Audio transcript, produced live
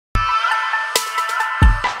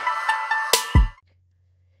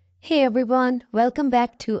Hey everyone, welcome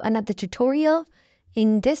back to another tutorial.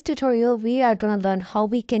 In this tutorial, we are going to learn how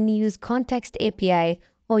we can use context API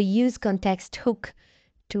or use context hook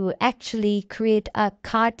to actually create a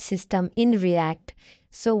card system in React.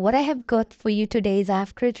 So what I have got for you today is I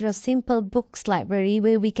have created a simple books library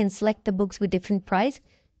where we can select the books with different price.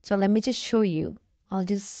 So let me just show you. I'll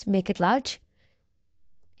just make it large.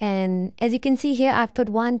 And as you can see here, I've put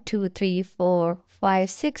 1, 2, 3, 4, 5,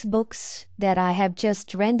 6 books that I have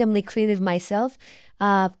just randomly created myself.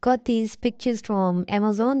 I've got these pictures from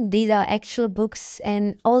Amazon. These are actual books,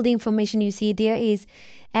 and all the information you see there is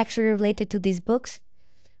actually related to these books.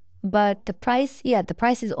 But the price, the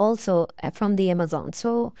price is also from the Amazon.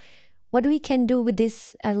 So what we can do with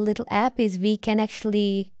this little app is we can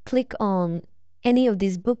actually click on any of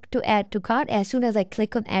these book to add to cart. As soon as I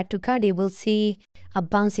click on add to cart, you will see a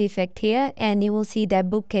bouncy effect here, and you will see that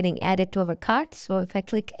book getting added to our cart. So if I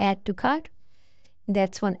click add to cart,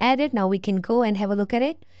 that's one added. Now we can go and have a look at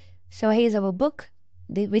it. So here's our book,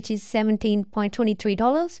 which is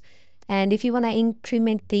 $17.23. And if you want to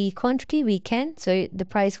increment the quantity, we can. So the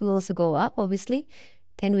price will also go up, obviously.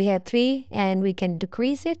 Then we have 3, and we can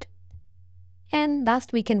decrease it. And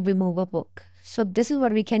last, we can remove a book. So this is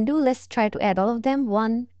what we can do. Let's try to add all of them.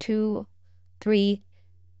 1, 2, 3,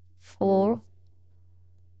 4,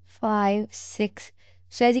 5, 6.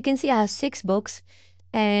 So as you can see, I have 6 books.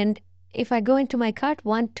 And if I go into my cart,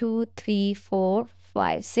 1, 2, 3, 4,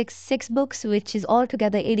 5, 6 books, which is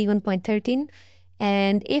altogether 81.13.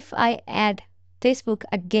 And if I add this book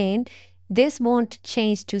again, this won't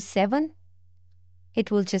change to 7.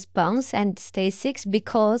 It will just bounce and stay 6,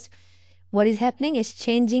 because what is happening is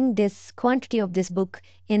changing this quantity of this book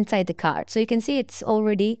inside the cart. So you can see it's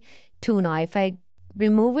already 2 now. If I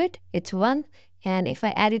remove it, it's 1. And if I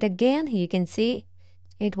add it again, you can see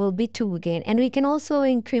it will be 2 again. And we can also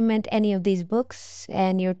increment any of these books,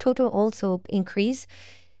 and your total also increase.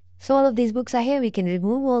 So all of these books are here. We can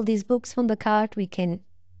remove all these books from the cart. We can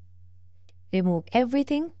remove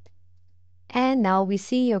everything. And now we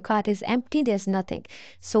see your cart is empty. There's nothing.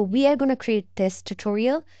 So we are going to create this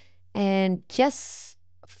tutorial, and just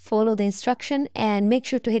follow the instruction and make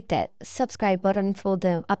sure to hit that subscribe button for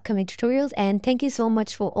the upcoming tutorials. And thank you so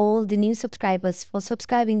much for all the new subscribers for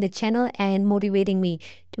subscribing the channel and motivating me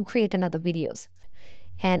to create another videos.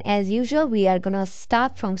 And as usual, we are gonna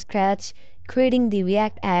start from scratch creating the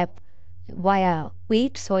React app via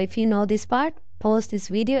Wait. So if you know this part, pause this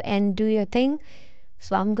video and do your thing.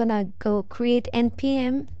 So I'm gonna go create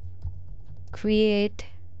npm create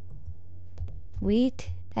Wait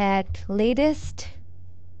at latest,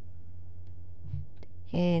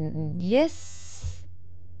 and yes,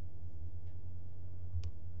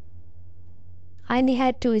 I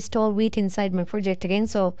had to install Wheat inside my project again.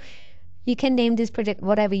 So you can name this project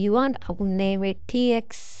whatever you want. I will name it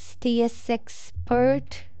tsxpert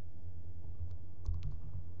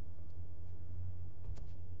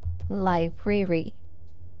library,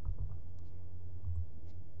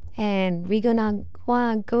 and we're gonna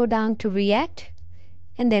go down to React,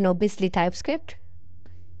 and then obviously TypeScript,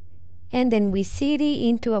 and then we cd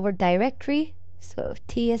into our directory. So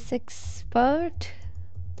tsxpert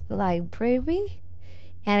library,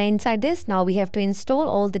 and inside this now we have to install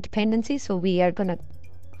all the dependencies. So we are gonna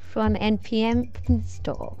run npm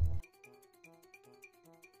install.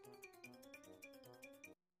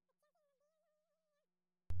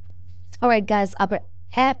 Alright guys, our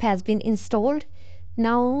app has been installed.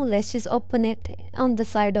 Now let's just open it on the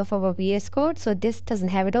side of our VS Code. So this doesn't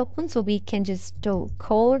have it open, so we can just do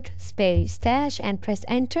code space dash and press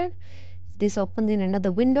enter. This opens in another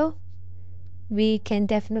window. We can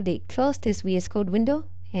definitely close this VS Code window,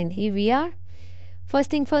 and here we are. First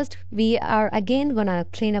thing first, we are again gonna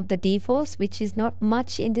clean up the defaults, which is not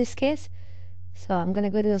much in this case. So I'm gonna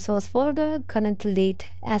go to the source folder, gonna delete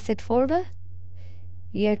asset folder.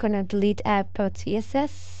 We are gonna delete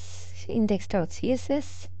app.css,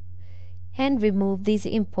 index.css, and remove these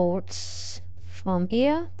imports from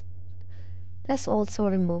here. Let's also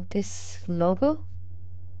remove this logo.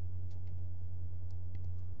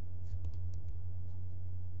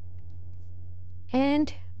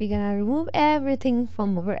 And we're gonna remove everything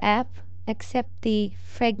from our app except the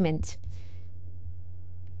fragment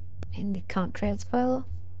and the contrast file.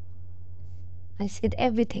 I said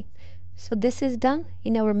everything. So this is done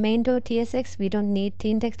in our main.tsx. We don't need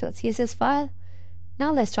the index.css file.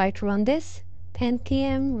 Now let's try to run this.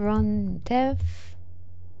 npm run dev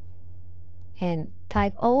and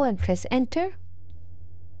type O and press enter.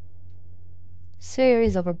 So here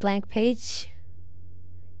is our blank page.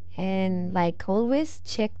 And like always,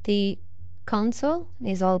 check the console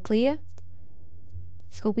is all clear.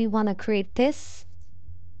 So we want to create this.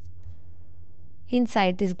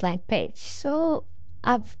 inside this blank page. So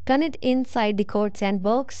I've done it inside the Code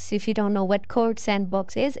Sandbox. If you don't know what Code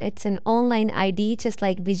Sandbox is, it's an online IDE just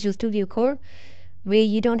like Visual Studio Code, where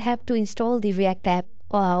you don't have to install the React app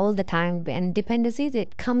all the time and dependencies.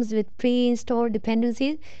 It comes with pre-installed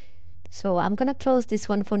dependencies. So I'm gonna close this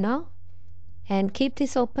one for now and keep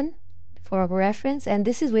this open for our reference. And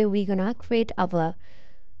this is where we're gonna create our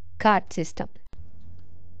card system.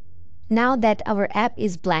 Now that our app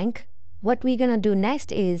is blank, what we're gonna do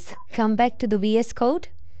next is come back to the VS Code,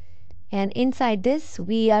 and inside this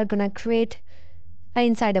we are gonna create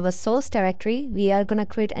inside our source directory we are gonna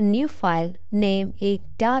create a new file named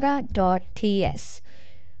data.ts.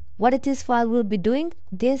 What this file will be doing,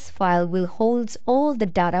 this file will hold all the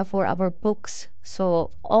data for our books.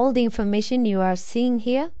 So all the information you are seeing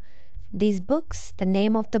here, these books, the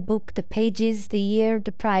name of the book, the pages, the year,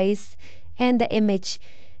 the price, and the image,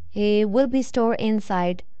 will be stored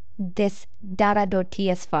inside this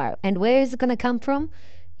data.ts file. And where is it going to come from?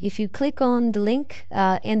 If you click on the link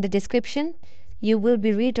in the description, you will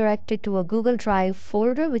be redirected to a Google Drive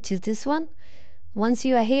folder, which is this one. Once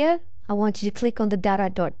you are here, I want you to click on the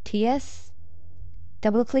data.ts.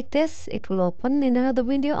 Double click this, it will open in another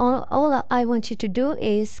window. All I want you to do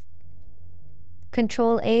is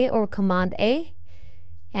Control A or Command A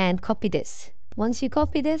and copy this. Once you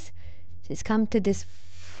copy this, just come to this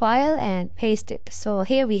file and paste it. So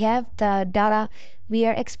here we have the data we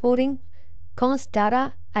are exporting. Const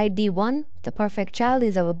data ID1, the perfect child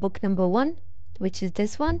is our book number 1, which is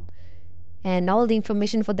this one, and all the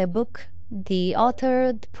information for the book, the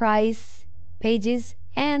author, the price, pages,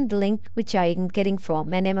 and the link which I am getting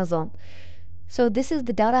from an Amazon. So this is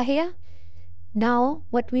the data here. Now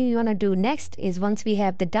what we want to do next is, once we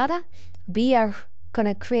have the data, we are going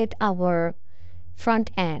to create our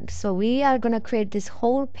front end. So we are going to create this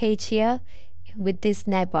whole page here with this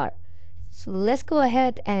navbar. So let's go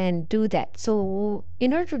ahead and do that. So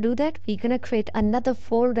in order to do that, we're going to create another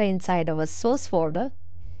folder inside our source folder,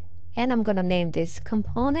 and I'm going to name this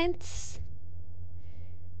components.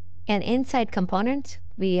 And inside components,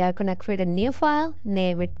 we are going to create a new file,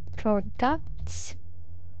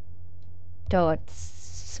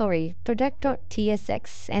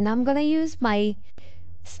 product.tsx, and I'm going to use my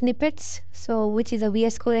snippets, so which is a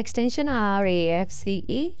VS Code extension,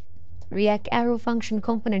 RAFCE, React Arrow Function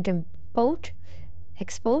Component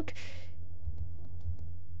Export.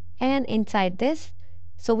 And inside this,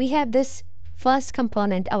 so we have this first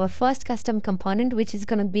component, our first custom component, which is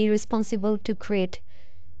going to be responsible to create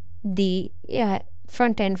the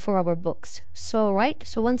front end for our books. So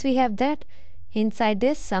once we have that, inside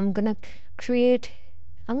this I'm going to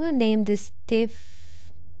name this div.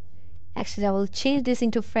 Actually, I will change this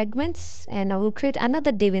into fragments, and I will create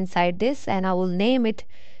another div inside this, and I will name it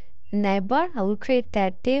navbar. I will create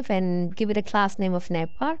that div and give it a class name of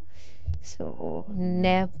navbar. So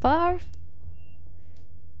navbar,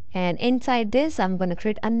 and inside this I'm going to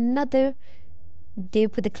create another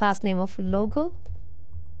div with the class name of logo.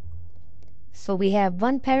 So we have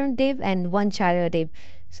one parent div and one child div.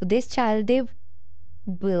 So this child div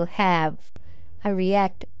will have a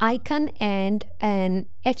React icon and an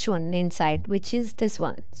H1 inside, which is this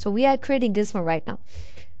one. So we are creating this one right now.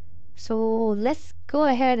 So let's go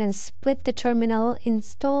ahead and split the terminal,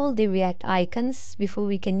 install the React icons before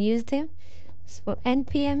we can use them. So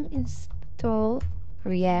npm install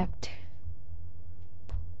React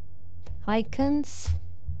icons.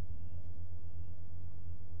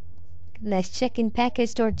 Let's check in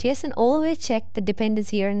package.json. Always check the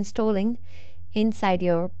dependency you're installing inside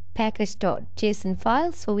your package.json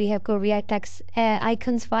file. So we have got React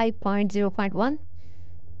icons 5.0.1.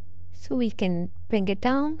 So we can bring it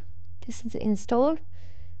down. This is installed.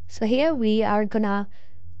 So here we are gonna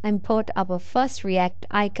import our first React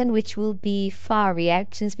icon, which will be far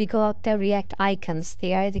React, since we got the React icons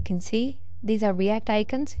there. As you can see, these are React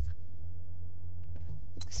icons.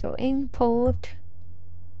 So import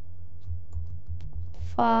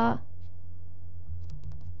far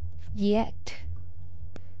React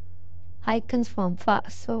icons from far.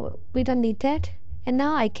 So we don't need that. And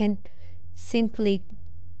now I can simply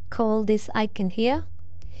call this icon here.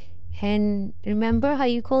 And remember how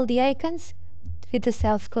you call the icons? With the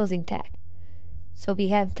self-closing tag. So we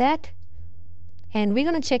have that, and we're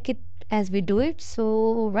gonna check it as we do it.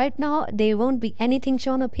 So right now there won't be anything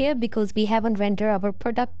shown up here because we haven't rendered our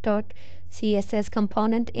product.css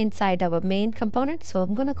component inside our main component. So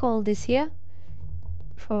I'm gonna call this here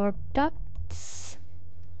products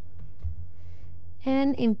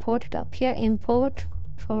and import it up here, import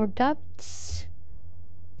products.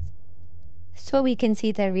 So we can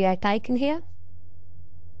see the React icon here.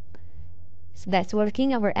 So that's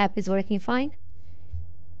working. Our app is working fine.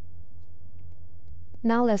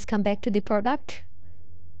 Now let's come back to the product.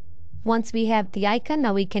 Once we have the icon,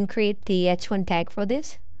 now we can create the h1 tag for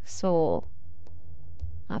this. So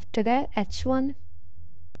after that, h1,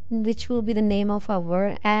 which will be the name of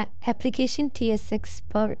our application, TS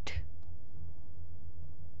Expert.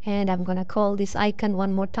 And I'm gonna call this icon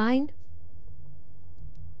one more time.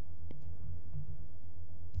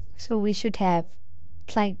 So we should have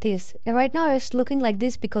like this. Right now it's looking like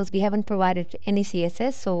this because we haven't provided any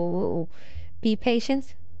CSS, so be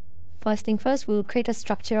patient. First thing first, we'll create a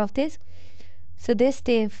structure of this. So this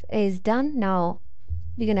div is done. Now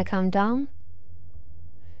we're gonna come down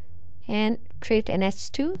and create an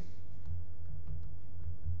h2.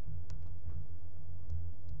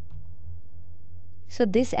 So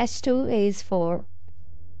this h2 is for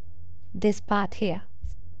this part here.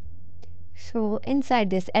 So inside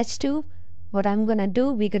this h2, what I'm gonna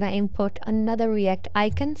do, we're gonna import another React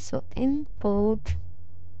icon. So import,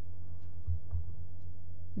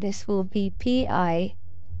 this will be pi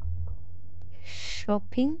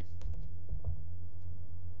shopping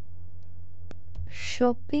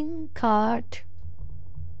cart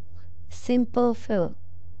simple fill.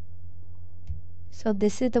 So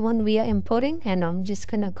this is the one we are importing, and I'm just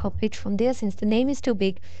gonna copy it from there since the name is too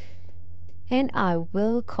big, and I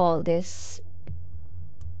will call this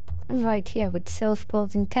right here with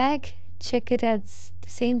self-closing tag. Check it at the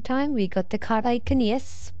same time. We got the card icon,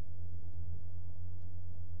 yes.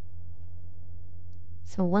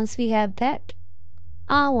 So once we have that,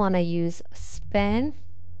 I want to use span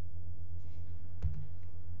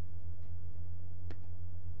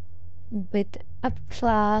with a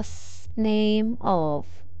class name of,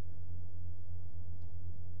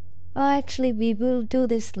 actually we will do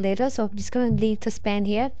this later, so I'm just going to leave the span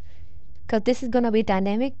here because this is going to be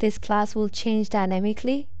dynamic. This class will change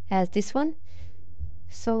dynamically as this one.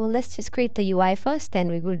 So let's just create the UI first, then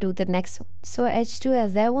we will do the next one. So h2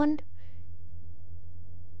 as that one,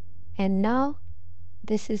 and now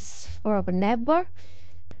this is for our navbar.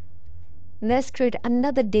 Let's create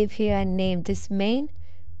another div here and name this main.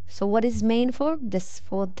 So what is main for? This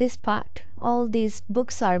for this part. All these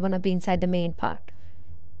books are going to be inside the main part.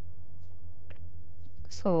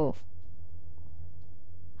 So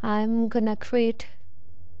I'm gonna create,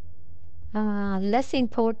 let's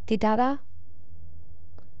import the data.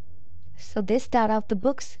 So this data of the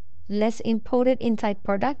books, let's import it inside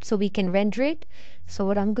product so we can render it. So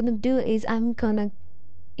what I'm gonna do is I'm gonna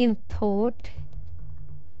import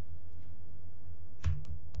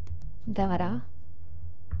data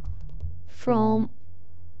from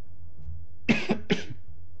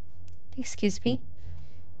excuse me,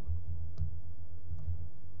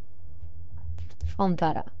 from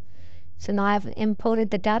data. So now I've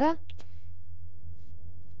imported the data,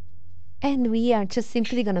 and we are just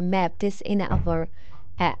simply gonna map this in our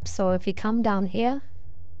app. So if we come down here,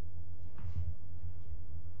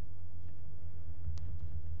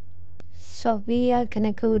 so we are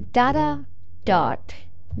gonna go data dot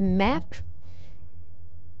map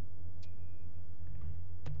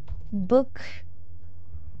book,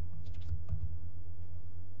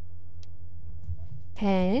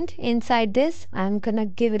 and inside this I'm gonna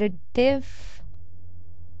give it a div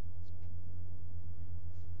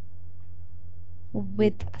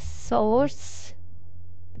with source,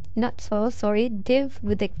 not source, sorry, div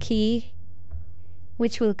with a key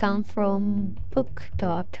which will come from book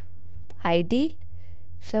dot id,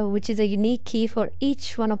 so which is a unique key for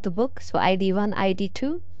each one of the books. So id1,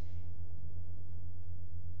 id2,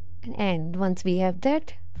 and once we have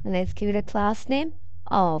that, let's give it a class name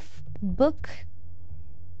of book,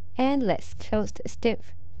 and let's close this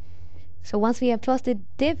div. So once we have closed the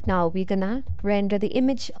div, now we're gonna render the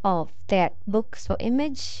image of that book. So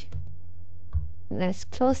image, let's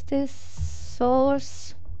close this.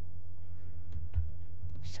 Source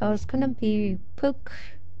it's gonna be book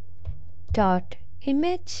dot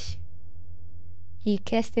image, you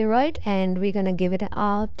guessed it right, and we're gonna give it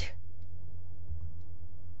out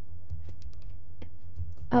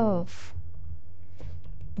of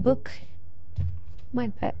book, my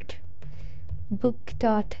bad, book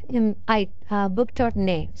dot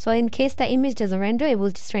name. So in case the image doesn't render, it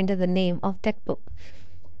will just render the name of that book.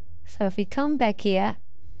 So if we come back here,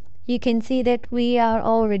 you can see that we are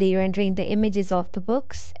already rendering the images of the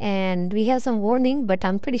books, and we have some warning, but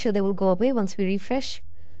I'm pretty sure they will go away once we refresh.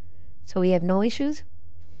 So we have no issues.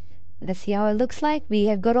 Let's see how it looks like. We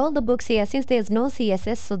have got all the books here. Since there's no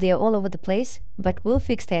CSS, so they are all over the place, but we'll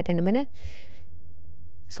fix that in a minute.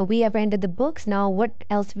 So we have rendered the books. Now what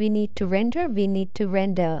else we need to render? We need to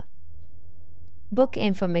render book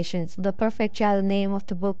information, so the perfect child name of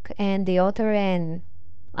the book and the author and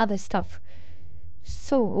other stuff.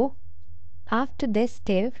 So after this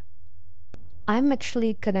div, I'm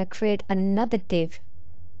actually gonna create another div.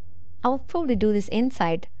 I'll probably do this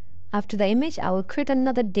inside. After the image, I will create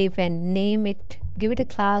another div and name it, give it a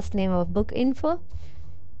class name of book info.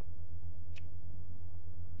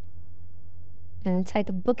 And inside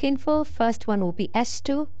the book info, first one will be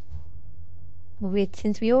S2.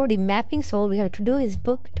 Since we already mapping, so all we have to do is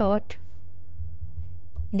book dot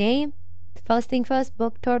name. First thing first,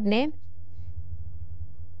 book dot name.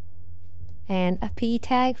 And a p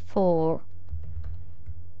tag for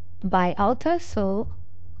by author. So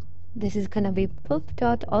this is gonna be book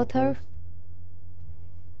dot author.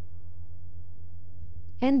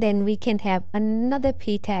 And then we can have another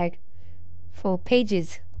p tag for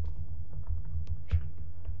pages.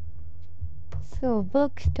 So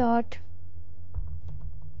book dot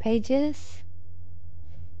pages,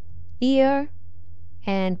 year,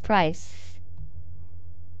 and price.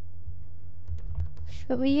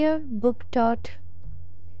 So here book dot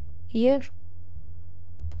year,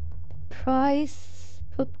 price,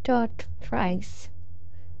 book dot price.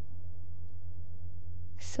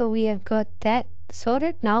 So we have got that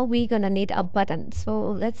sorted. Now we're gonna need a button. So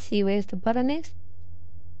let's see where's the button is.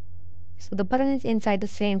 So the button is inside the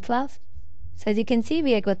same class. So as you can see,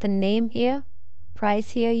 we have got the name here,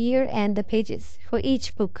 price here, year, and the pages for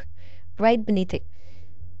each book right beneath it.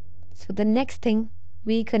 So the next thing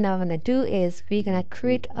we're gonna do is we're gonna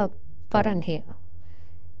create a button here.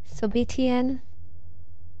 So btn,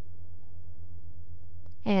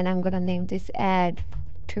 and I'm gonna name this add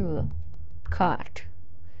to cart.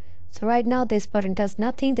 So right now this button does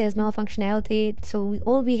nothing, there's no functionality. So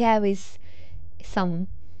all we have is some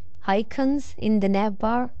icons in the nav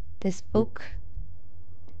bar, this book,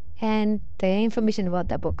 and the information about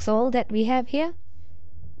the book. So all that we have here.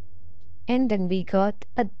 And then we got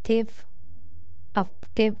a div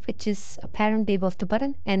which is a parent div of the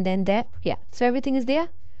button, and then there, yeah, so everything is there.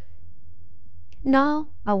 Now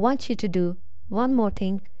I want you to do one more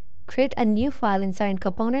thing. Create a new file inside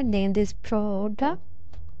component, name this products.css.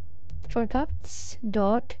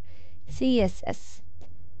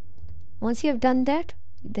 Once you have done that,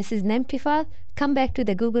 this is an empty file. Come back to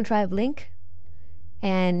the Google Drive link,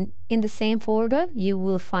 and in the same folder you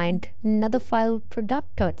will find another file,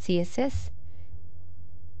 product.css.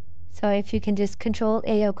 So if you can just Control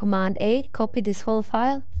A or Command A, copy this whole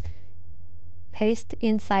file, paste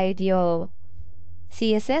inside your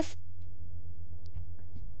CSS.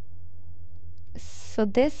 So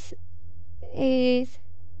this is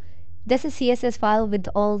CSS file with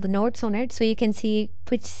all the nodes on it, so you can see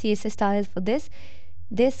which CSS style is for this.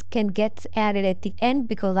 This can get added at the end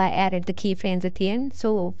because I added the keyframes at the end.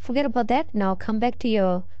 So forget about that. Now come back to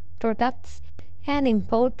your products and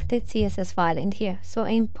import the CSS file in here. So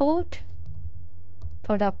import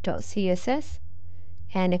product.css,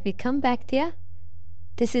 and if we come back there,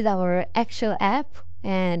 this is our actual app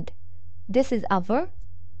and this is our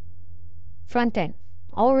front end,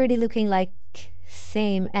 already looking like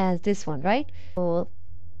same as this one, right? So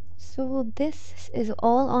this is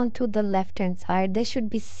all onto the left hand side. They should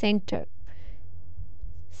be centered.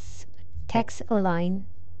 So text align,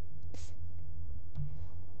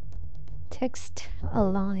 text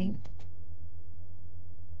align.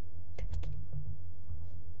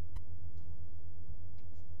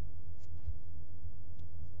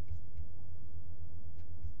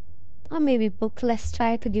 Or maybe book, let's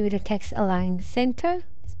try to give it a text align center.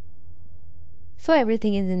 So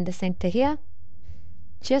everything is in the center here,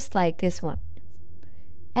 just like this one.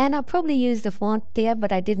 And I'll probably use the font there,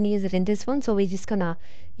 but I didn't use it in this one, so we're just gonna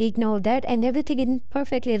ignore that. And everything is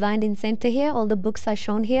perfectly aligned in center here. All the books are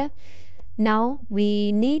shown here. Now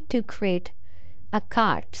we need to create a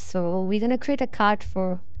cart. So we're gonna create a cart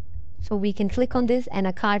so we can click on this and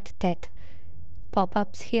a cart that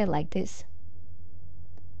pop-ups here like this.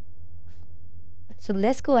 So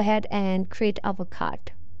let's go ahead and create our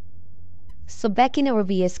cart. So back in our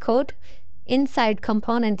VS Code, inside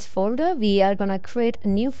components folder, we are gonna create a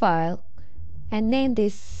new file and name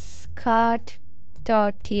this cart.tsx,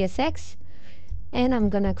 and I'm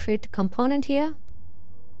gonna create a component here.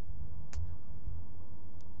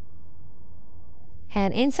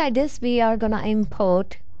 And inside this, we are gonna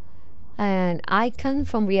import an icon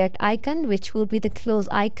from React icon, which will be the close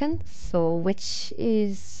icon. So which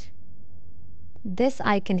is this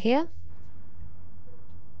icon here.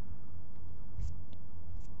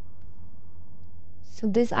 So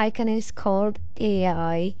this icon is called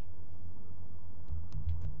AI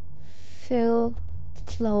fill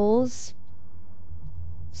close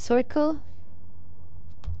circle,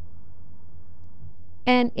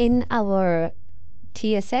 and in our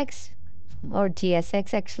TSX or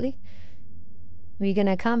GSX actually, we're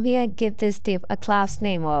gonna come here and give this div a class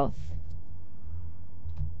name of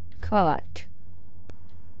cart.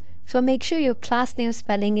 So make sure your class name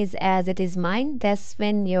spelling is as it is mine. That's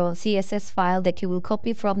when your CSS file that you will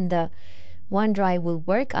copy from the OneDrive will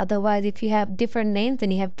work. Otherwise, if you have different names,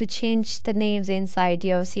 then you have to change the names inside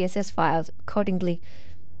your CSS files accordingly.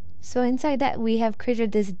 So inside that, we have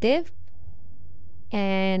created this div,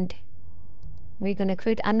 and we're gonna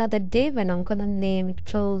create another div, and I'm gonna name it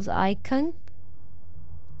close icon.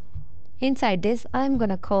 Inside this, I'm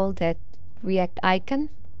gonna call that react icon.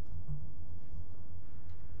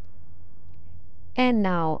 And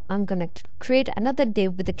now I'm gonna create another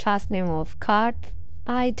div with the class name of cart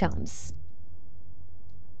items,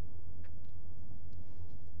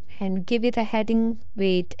 and give it a heading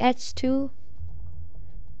with h2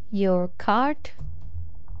 your cart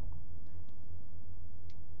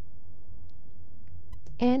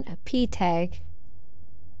and a p tag.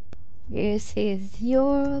 This is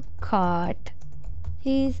your cart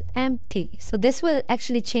is empty. So this will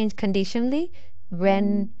actually change conditionally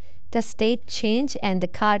when the state change and the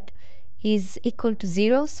cart is equal to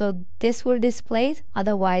 0. So this will display,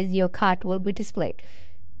 otherwise your cart will be displayed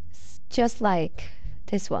just like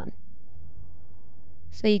this one.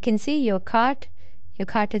 So you can see your cart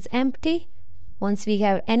is empty. Once we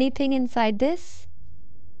have anything inside this,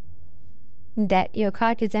 that your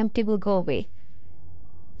cart is empty will go away.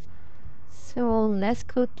 So let's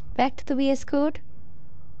go back to the VS Code,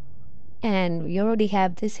 and we already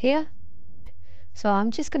have this here. So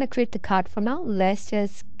I'm just going to create the cart for now. Let's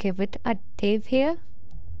just give it a div here,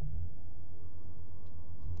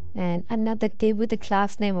 and another div with the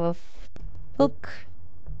class name of book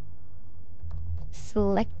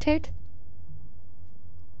selected.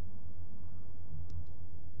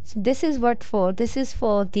 So this is what for. This is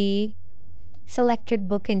for the selected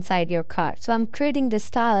book inside your cart. So I'm creating the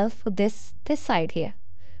style for this side here,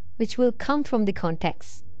 which will come from the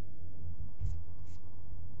context.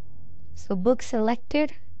 So book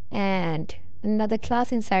selected, and another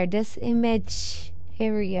class inside this image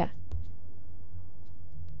area.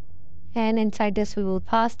 And inside this we will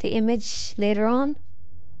pass the image later on.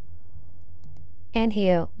 And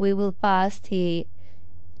here we will pass the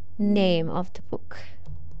name of the book.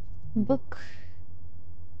 Book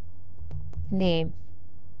name.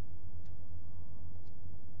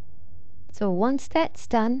 So once that's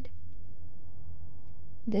done,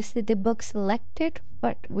 this is the book selected,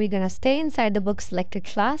 but we're gonna stay inside the book selected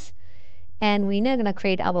class, and we're now gonna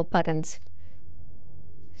create our buttons.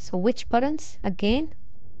 So which buttons? Again,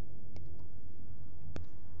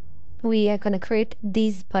 we are gonna create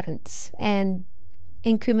these buttons, and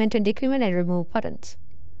increment and decrement and remove buttons.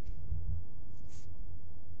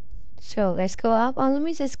 So let's go up. Let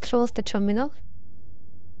me just close the terminal,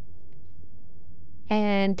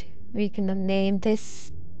 and we can name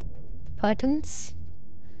this buttons.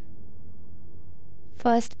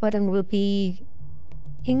 First button will be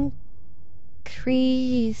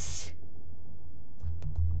increase,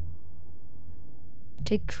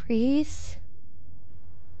 decrease,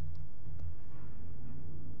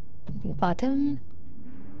 button,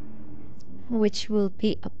 which will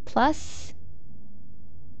be a plus.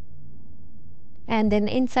 And then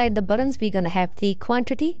inside the buttons, we're going to have the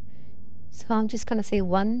quantity. So I'm just going to say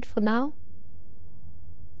 1 for now.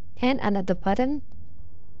 And another button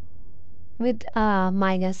with a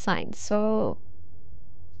minus sign. So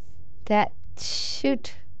that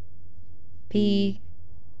should be.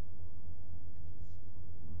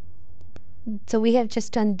 So we have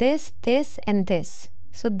just done this, this, and this.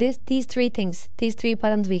 So these three things, these three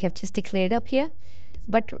buttons we have just declared up here.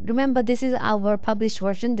 But remember, this is our published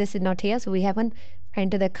version. This is not here, so we haven't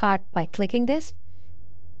entered the cart by clicking this.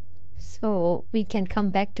 So we can come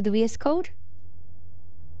back to the VS Code.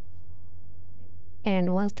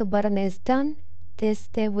 And once the button is done, this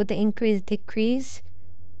div with the increase, decrease,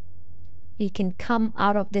 you can come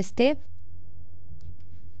out of this div.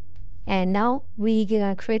 And now we're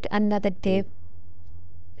gonna create another div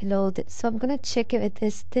below this. So I'm gonna check it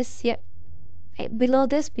with this here. Below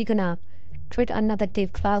this, we're gonna create another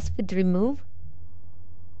div class with remove,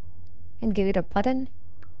 and give it a button,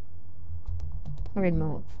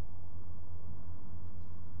 remove.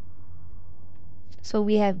 So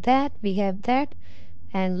we have that,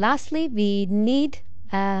 and lastly we need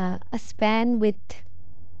a span with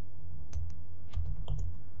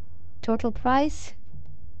total price.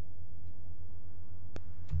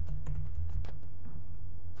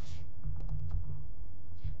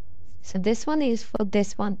 So this one is for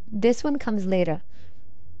this one. This one comes later.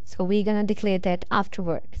 So we're gonna declare that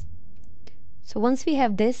afterwards. So once we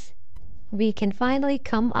have this, we can finally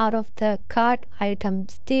come out of the cart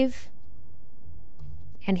items div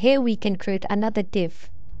And here we can create another div,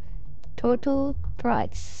 total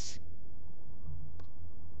price.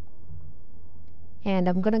 And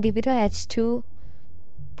I'm gonna give it a h2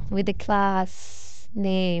 with the class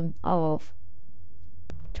name of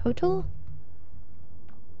total,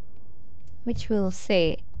 which will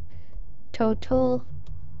say total,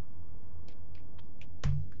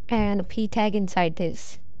 and a p tag inside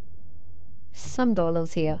this, some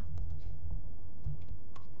dollars here.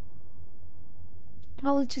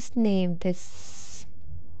 I will just name this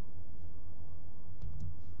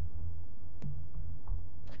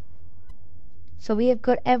so we have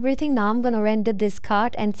got everything. Now I'm gonna render this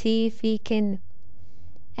card and see if we can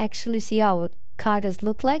actually see how our card does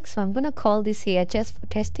look like. So I'm gonna call this here just for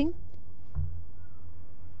testing.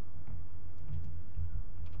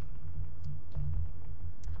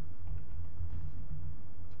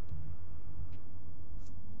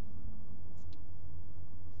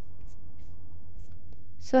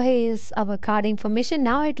 So here's our card information.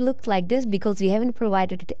 Now it looks like this because we haven't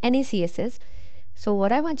provided any CSS. So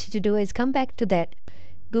what I want you to do is come back to that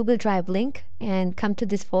Google Drive link and come to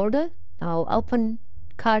this folder. Now open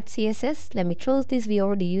card CSS. Let me close this. We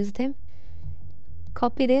already used them.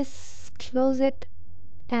 Copy this, close it,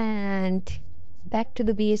 and back to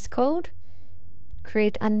the VS Code.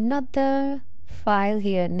 Create another file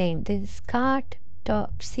here. Name this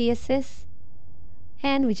card.css,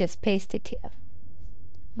 and we just paste it here.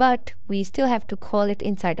 But we still have to call it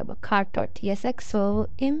inside of a card.tsx. So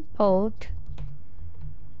import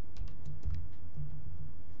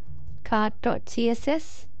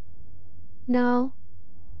card.css. Now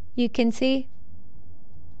you can see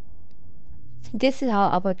this is how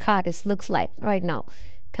our card looks like right now,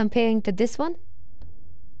 comparing to this one.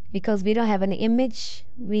 Because we don't have an image,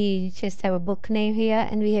 we just have a book name here,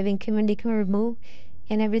 and we have increment, decrement, remove,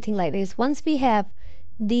 and everything like this. Once we have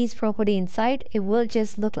these property inside, it will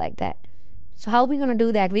just look like that. So how are we going to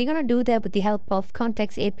do that? We're going to do that with the help of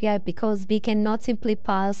context API, because we cannot simply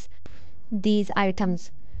pass these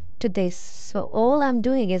items to this. So all I'm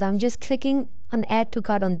doing is I'm just clicking on add to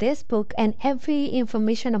cart on this book, and every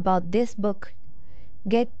information about this book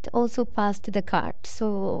get also passed to the cart.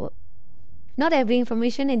 So not every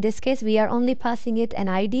information. In this case, we are only passing it an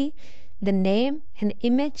ID, the name, an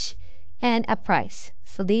image, and a price.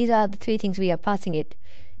 So these are the three things we are passing it.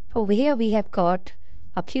 Over here we have got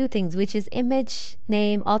a few things, which is image,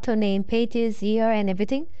 name, author name, pages, year, and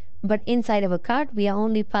everything. But inside of a card, we are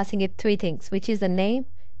only passing it three things, which is the name,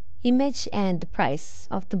 image, and the price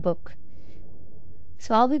of the book.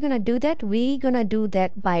 So how are we going to do that? We're going to do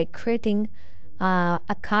that by creating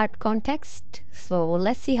a card context. So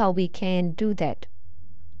let's see how we can do that.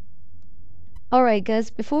 Alright guys,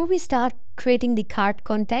 before we start creating the card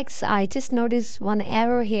context, I just noticed one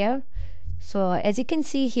error here. So as you can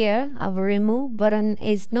see here, our remove button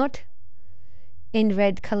is not in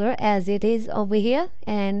red color as it is over here,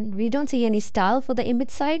 and we don't see any style for the image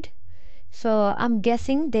side. So I'm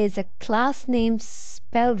guessing there's a class name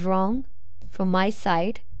spelled wrong from my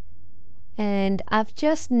side, and I've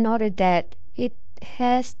just noted that it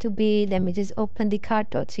has to be, let me just open the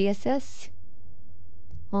card.css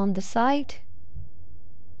on the side.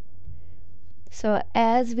 So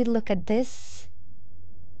as we look at this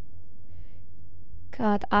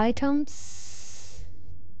card items,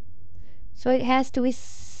 so it has to be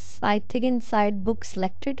cited inside book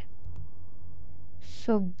selected.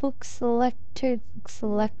 So book selected, books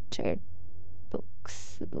select.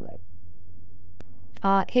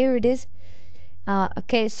 Here it is.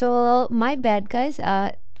 Okay, so my bad guys.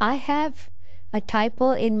 I have a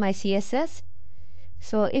typo in my CSS.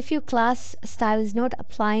 So if your class style is not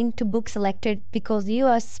applying to book selected because you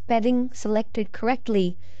are spelling selected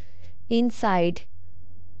correctly inside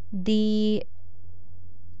the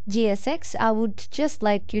JSX, I would just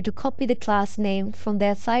like you to copy the class name from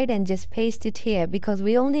that side and just paste it here, because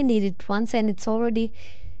we only need it once and it's already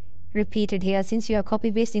repeated here. Since you are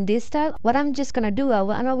copy pasting this style, what I'm just gonna do,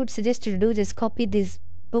 what I would suggest you to do is copy this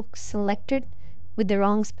book selected with the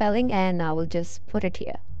wrong spelling, and I will just put it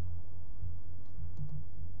here.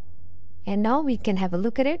 And now we can have a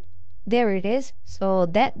look at it. There it is. So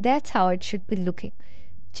that's how it should be looking,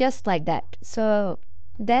 just like that. So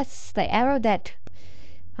that's the error that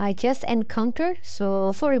I just encountered.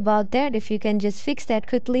 So sorry about that. If you can just fix that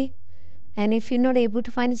quickly, and if you're not able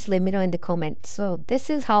to find it, let me know in the comments. So this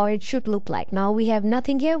is how it should look like. Now we have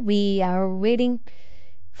nothing here. We are waiting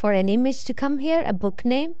for an image to come here, a book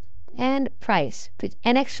name, and price,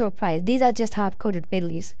 an extra price. These are just hard-coded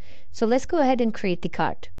values. So let's go ahead and create the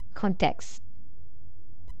card context.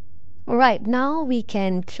 Alright, now we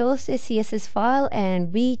can close the CSS file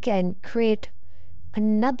and we can create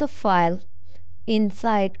another file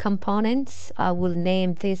inside components, I will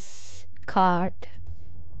name this card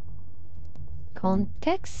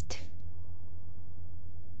context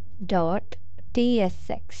dot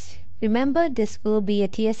tsx. Remember, this will be a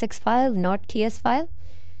tsx file, not ts file.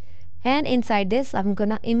 And inside this, I'm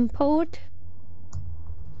gonna import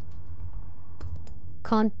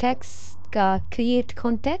context, create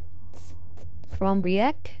context from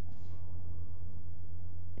React.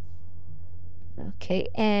 Okay,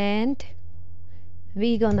 and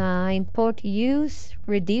we're gonna import use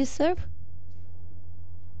reducer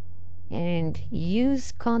and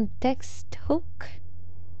use context hook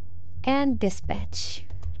and dispatch.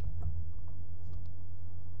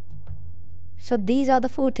 So these are the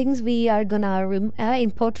 4 things we are gonna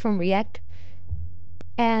import from React.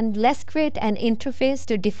 And let's create an interface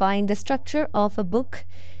to define the structure of a book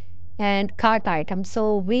and cart item.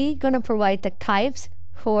 So we're gonna provide the types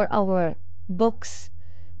for our books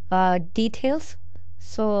details.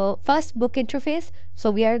 So first, book interface.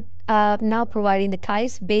 So we are now providing the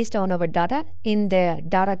types based on our data in the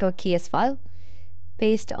data.ks file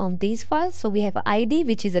based on these files. So we have ID,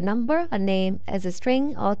 which is a number, a name as a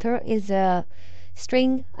string, author is a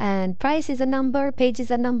string, and price is a number, page is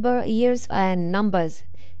a number, years and numbers.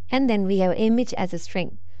 And then we have image as a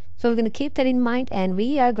string. So we're going to keep that in mind, and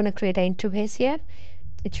we are going to create an interface here.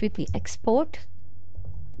 It should be export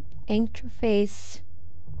interface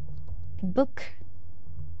book,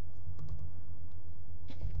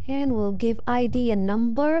 and we'll give ID a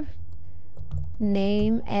number,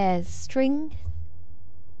 name as string,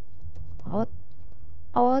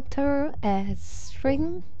 author as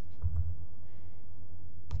string,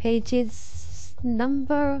 pages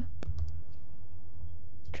number,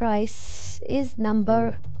 price is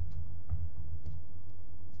number.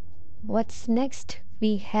 What's next?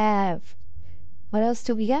 We have, what else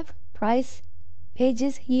do we have? Price,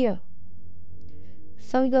 pages here.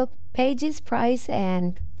 So we go pages, price,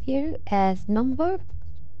 and here as number.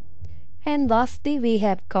 And lastly, we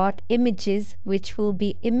have got images, which will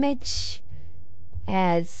be image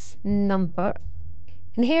as number.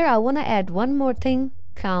 And here I want to add one more thing,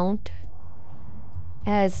 count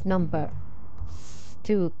as number,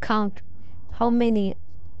 to count how many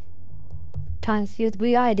times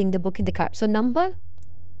we are adding the book in the cart. So number,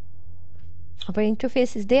 our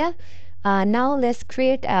interface is there. Now let's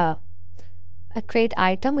create a create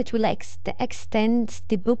item which will extend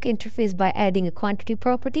the book interface by adding a quantity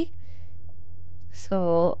property.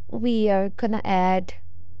 So we are gonna add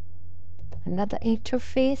another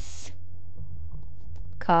interface,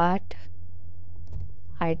 cart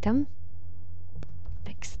item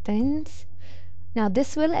extends. Now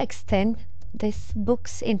this will extend this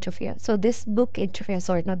book's interface. So this book interface,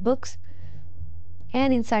 sorry, not books.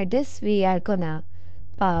 And inside this, we are gonna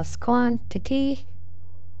pass quantity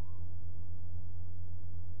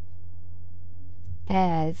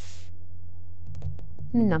as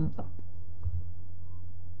number.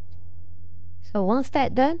 So once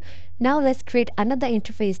that's done, now let's create another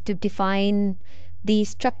interface to define the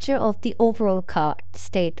structure of the overall cart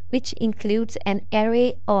state, which includes an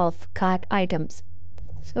array of cart items.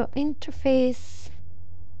 So interface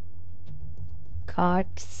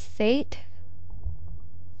cart state,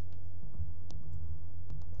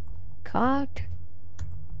 cart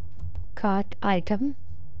item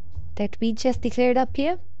that we just declared up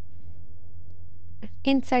here.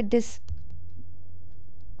 Inside this,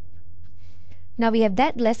 now we have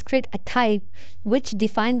that. Let's create a type which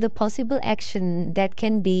defines the possible action that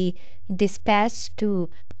can be dispatched to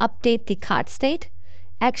update the cart state.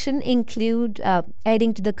 Action include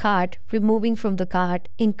adding to the cart, removing from the cart,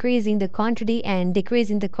 increasing the quantity, and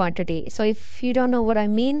decreasing the quantity. So if you don't know what I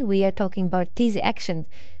mean, we are talking about these actions: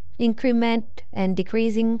 increment and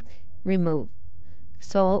decreasing, remove.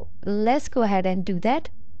 So let's go ahead and do that.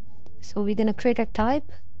 So we're gonna create a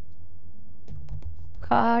type,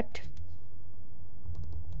 cart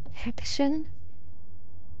action.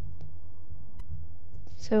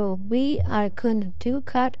 So we are going to do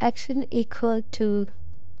cart action equal to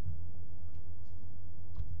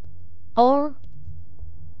or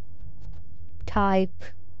type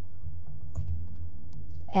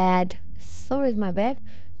add, sorry, my bad,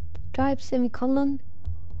 type semicolon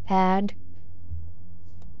add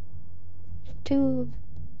to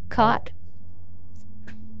cart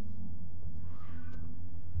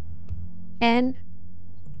and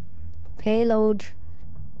payload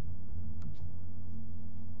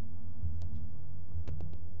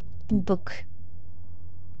book.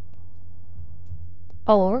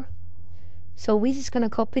 Or, so we're just gonna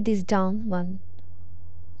copy this down 1,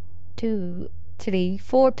 2, 3,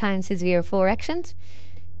 4 times, is here 4 actions,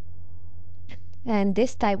 and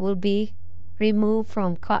this type will be remove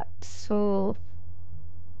from cart. So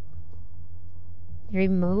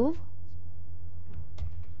remove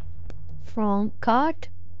from cart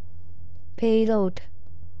payload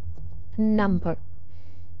number.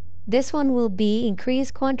 This one will be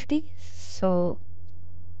increase quantity. So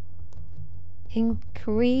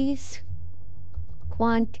increase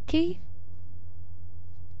quantity,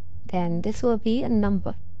 then this will be a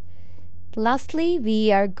number. Lastly,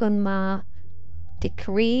 we are gonna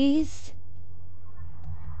decrease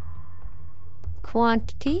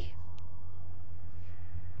quantity,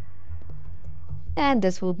 and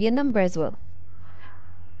this will be a number as well.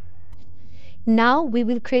 Now we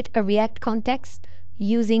will create a React context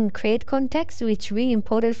using create context, which we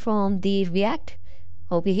imported from the React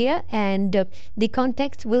over here, and the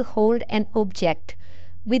context will hold an object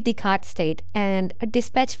with the cart state and a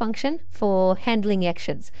dispatch function for handling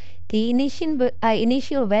actions. The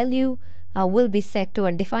initial value will be set to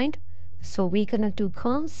undefined. So we're gonna do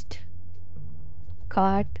const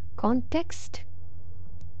cart context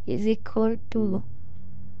is equal to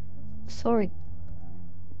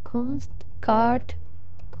const cart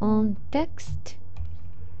context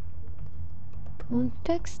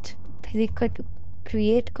is equal to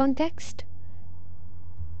create context.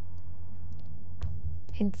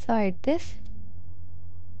 Inside this,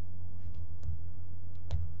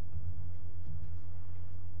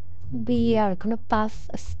 we are gonna pass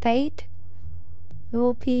a state,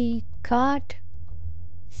 will be cart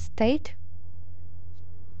state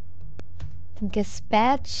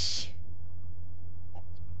dispatch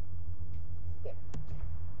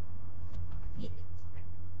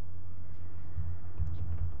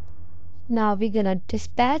now we're gonna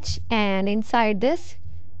dispatch, and inside this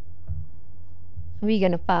we're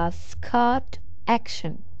gonna pass cart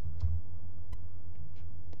action,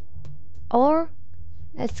 or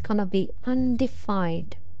it's gonna be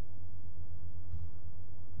undefined.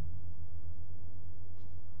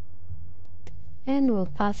 And we'll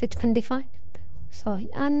pass it undefined. So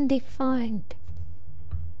undefined.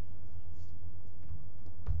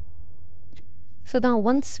 So now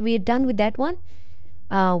once we're done with that one,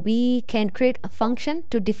 we can create a function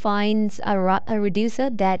to define a reducer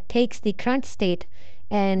that takes the current state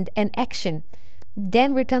and an action,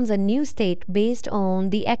 then returns a new state based on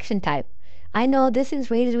the action type. I know this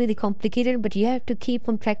is really, really complicated, but you have to keep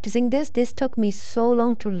on practicing this. This took me so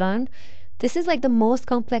long to learn. This is like the most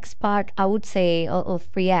complex part, I would say, of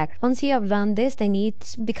React. Once you have learned this, then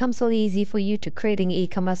it becomes so easy for you to creating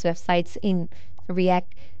e-commerce websites in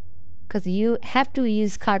React, because you have to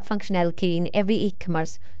use cart functionality in every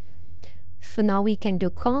e-commerce. So now we can do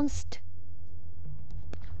const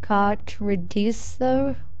cart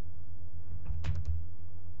reducer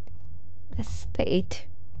state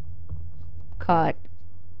cart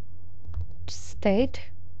state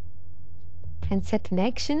and set an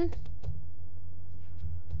action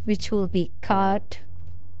which will be cart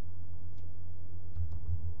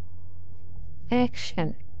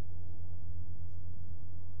action.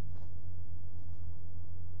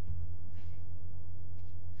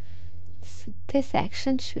 So this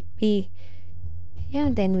action should be here,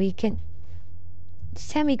 then we can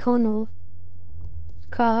semicolon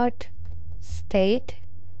cart state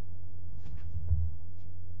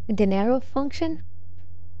with an arrow function.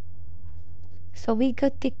 So we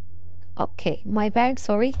got the, okay, my bad,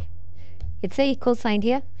 sorry, it's a equal sign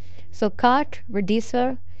here. So cart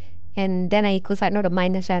reducer, and then a equal sign, not a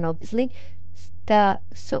minus sign obviously.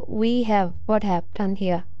 So we have what happened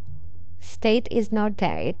here, state is not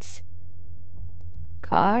there, it's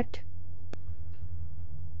cart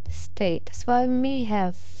state. So I may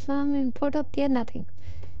have some input up there, nothing.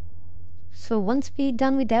 So once we're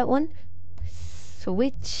done with that one,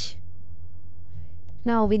 switch.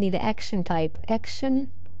 Now we need the action type,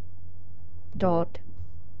 action dot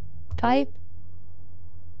type,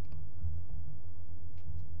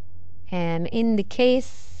 and in the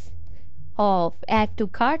case of add to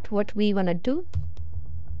cart, what we want to do,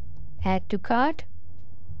 add to cart,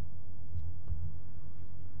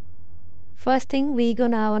 first thing we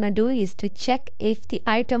gonna wanna do is to check if the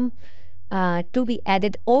item to be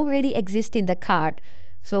added already exists in the cart.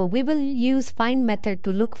 So we will use find method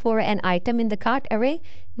to look for an item in the cart array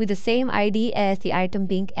with the same ID as the item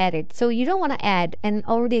being added. So you don't want to add an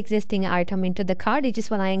already existing item into the cart, you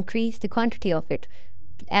just want to increase the quantity of it,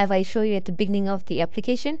 as I show you at the beginning of the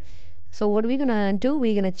application. So what we're gonna do,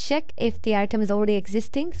 we're gonna check if the item is already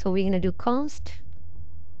existing. So we're gonna do const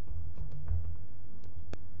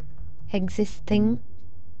existing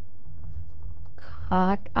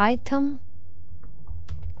cart item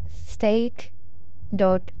state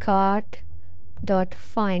dot cart dot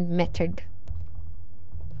find method.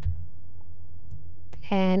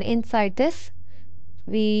 And inside this,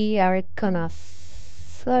 we are gonna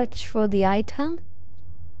search for the item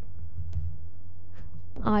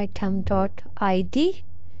dot id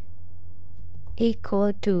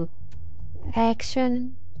equal to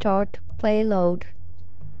action dot payload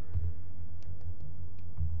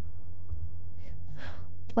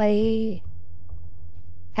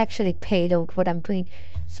payload, what I'm doing.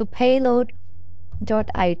 So payload dot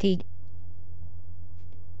id.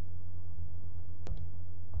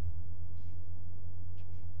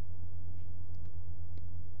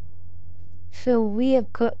 So we have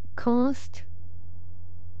const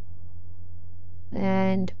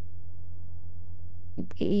and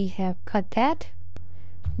we have cut that.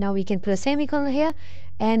 Now we can put a semicolon here.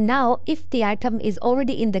 And now if the item is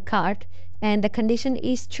already in the cart and the condition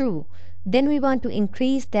is true, then we want to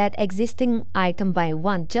increase that existing item by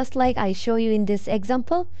 1, just like I show you in this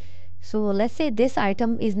example. So let's say this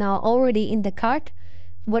item is now already in the cart.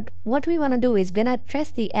 What we want to do is when I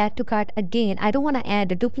press the add to cart again, I don't want to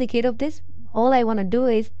add a duplicate of this. All I want to do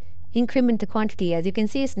is increment the quantity. As you can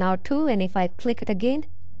see, it's now 2, and if I click it again,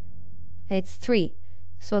 it's 3.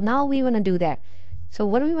 So now we want to do that. So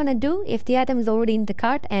what we want to do, if the item is already in the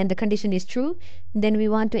cart and the condition is true, then we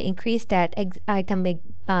want to increase that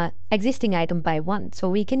existing item by 1. So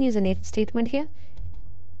we can use an if statement here.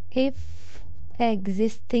 If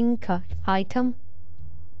existing item,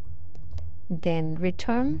 then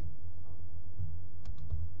return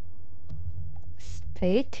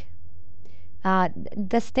state.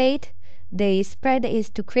 The state, the spread is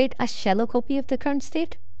to create a shallow copy of the current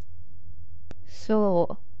state.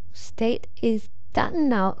 So state is done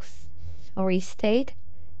now, or state.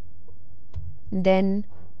 Then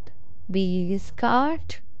we use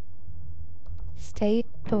cart state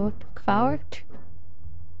dot cart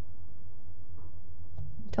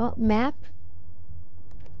dot map,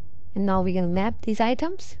 and now we're gonna map these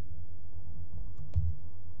items.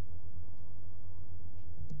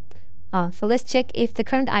 So let's check if the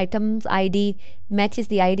current item's ID matches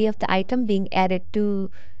the ID of the item being added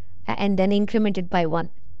to and then incremented by 1.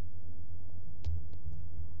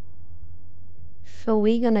 So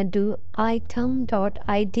we're gonna do item dot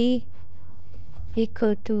ID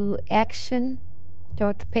equal to action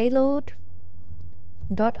dot payload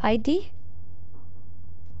dot ID,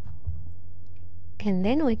 and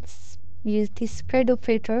then we use the spread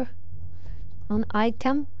operator on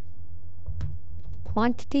item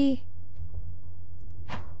quantity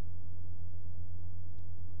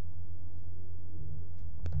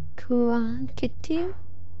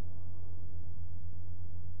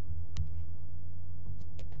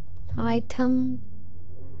item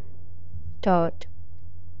dot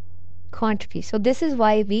quantity. So this is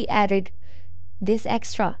why we added this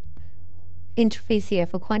extra interface here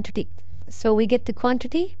for quantity. So we get the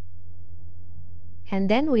quantity, and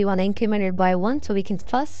then we want to increment it by 1, so we can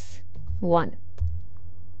plus 1.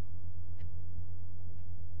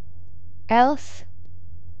 Else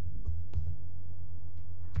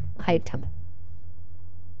item.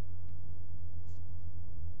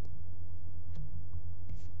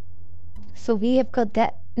 So we have got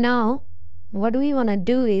that. Now what we want to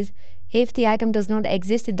do is, if the item does not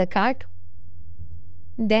exist in the cart,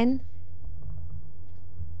 then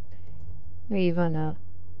we want to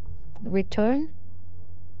return,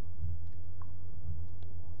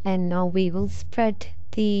 and now we will spread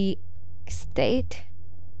the state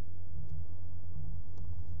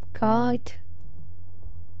cart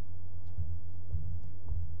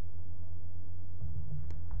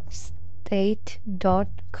state dot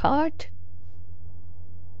cart,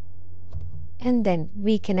 and then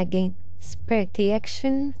we can again spread the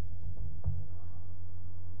action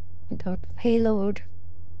dot payload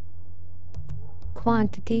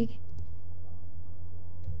quantity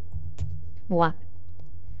 1.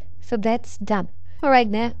 So that's done. Alright,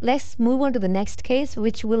 now let's move on to the next case,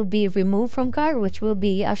 which will be removed from cart, which will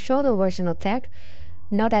be a shorter version of that,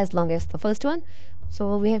 not as long as the first one. So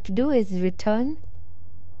all we have to do is return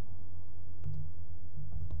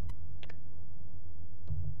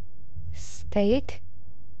state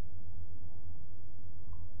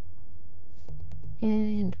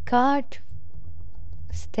and cart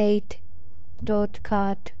state dot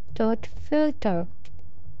cart dot filter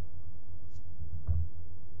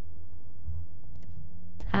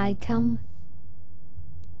item,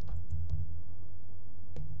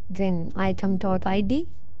 then item dot ID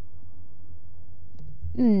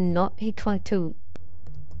not equal to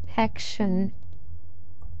action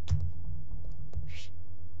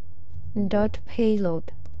dot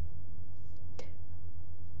payload.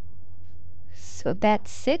 So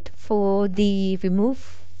that's it for the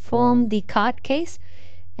remove from the cart case.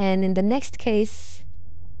 And in the next case,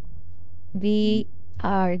 we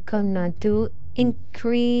are gonna do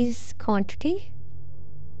increase quantity,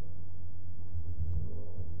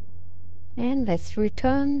 and let's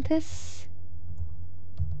return this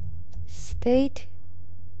state.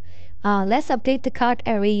 Let's update the cart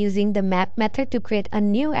array using the map method to create a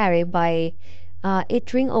new array by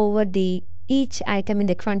iterating over the each item in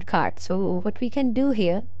the current cart. So what we can do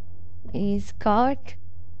here is cart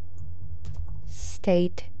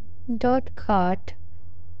state dot cart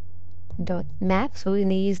dot map. So we're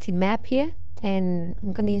gonna use the map here, and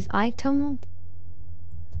I'm gonna use item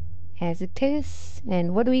as it is.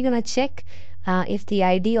 And what are we gonna check? If the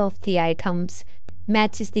ID of the items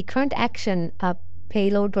matches the current action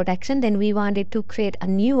payload.action, then we wanted to create a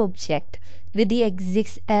new object with the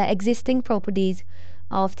existing properties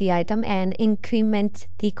of the item and increment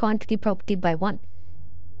the quantity property by 1.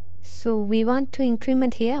 So we want to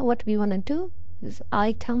increment here. What we want to do is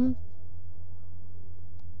item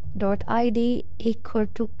dot id equal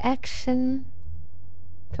to action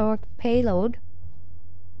dot payload.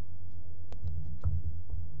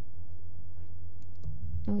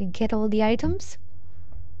 And we get all the items,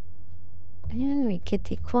 and we get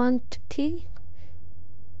the quantity.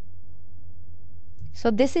 So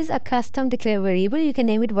this is a custom declared variable. You can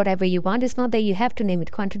name it whatever you want. It's not that you have to name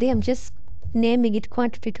it quantity. I'm just naming it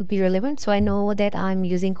quantity to be relevant, so I know that I'm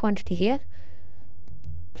using quantity here.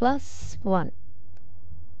 Plus 1.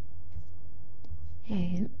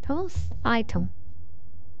 And post item.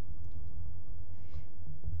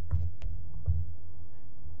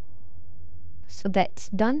 So that's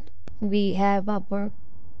done. We have our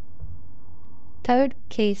third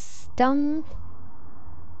case done.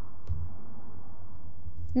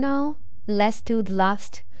 Now let's do the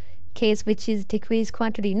last case, which is decrease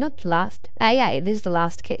quantity. Not last. Yeah, it is the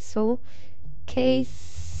last case. So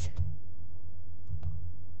case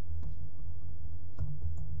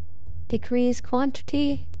decrease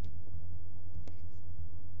quantity.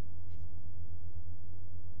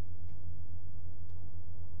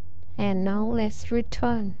 And now let's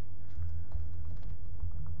return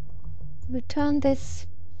this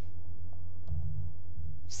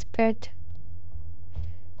spread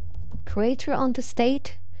creator onto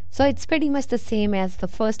state. So it's pretty much the same as the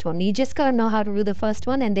first one. You just gotta know how to do the first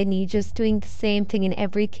one, and then you're just doing the same thing in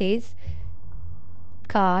every case.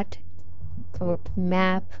 Cart or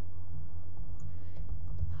map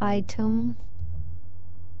item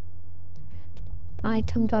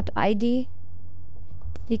dot id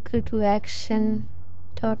equal to action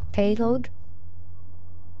dot payload.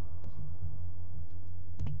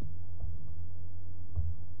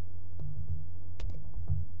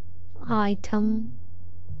 Item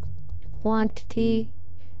quantity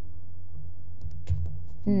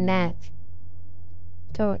nat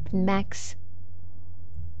dot max,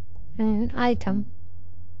 and item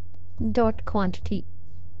dot quantity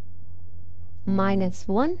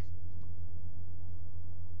 -1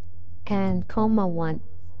 and comma 1,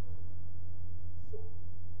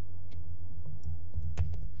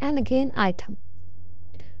 and again item.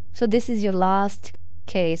 So this is your last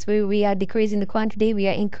case where we are decreasing the quantity, we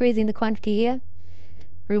are increasing the quantity here,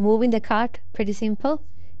 removing the cart. Pretty simple.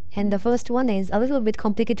 And the first one is a little bit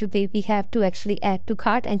complicated. We have to actually add to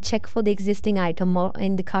cart and check for the existing item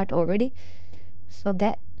in the cart already. So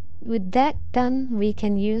that with that done, we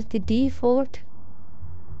can use the default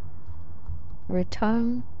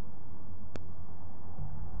return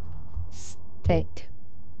state.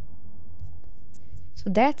 So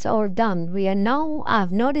that's all done. We are now,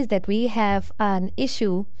 I've noticed that we have an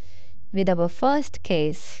issue with our first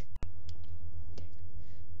case.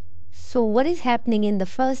 So what is happening in the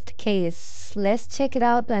first case? Let's check it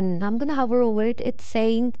out, and I'm gonna hover over it. It's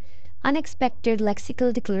saying unexpected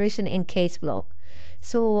lexical declaration in case block.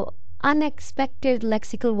 So unexpected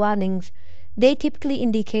lexical warnings, they typically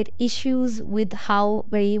indicate issues with how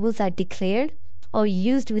variables are declared or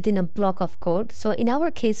used within a block of code. So in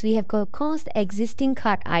our case, we have got const existing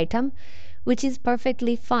cart item, which is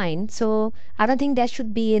perfectly fine. So I don't think that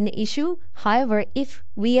should be an issue. However, if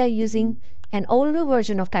we are using an older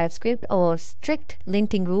version of TypeScript or strict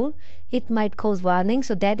linting rule, it might cause warning.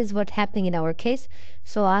 So that is what's happening in our case.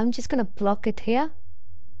 So I'm just gonna block it here.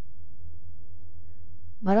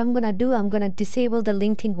 What I'm gonna do, I'm gonna disable the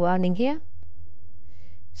linting warning here.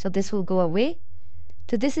 So this will go away.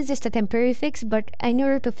 So this is just a temporary fix, but in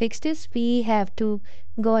order to fix this, we have to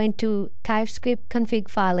go into TypeScript config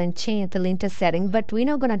file and change the linter setting, but we're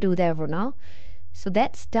not gonna do that for now. So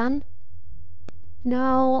that's done.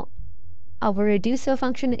 Now our reducer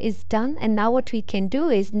function is done, and now what we can do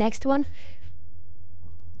is next one.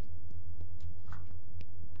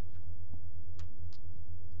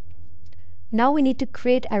 Now we need to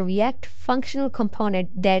create a React functional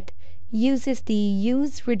component that uses the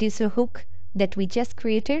use reducer hook that we just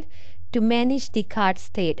created to manage the card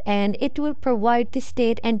state, and it will provide the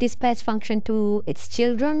state and dispatch function to its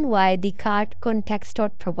children via the card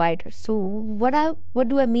context.provider. So what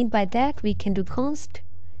do I mean by that? We can do const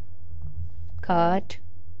card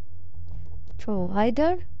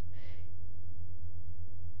provider,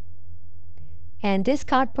 and this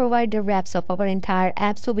card provider wraps up our entire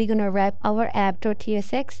app. So we're gonna wrap our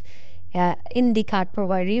app.tsx in the card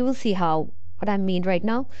provider. You will see what I mean right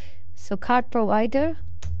now. So card provider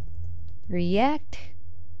react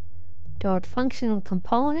dot functional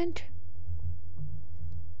component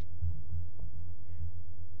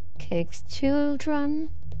takes children,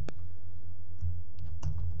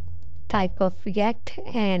 type of react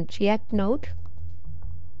and react node,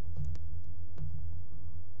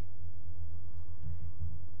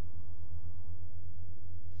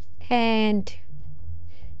 and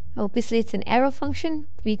obviously it's an arrow function.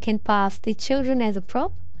 We can pass the children as a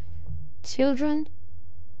prop, children,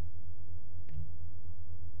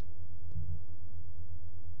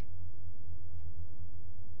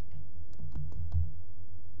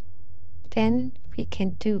 then we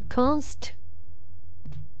can do const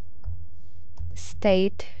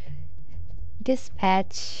state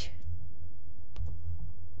dispatch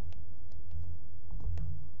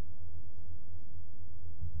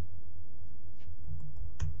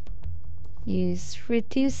use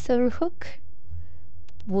reducer hook.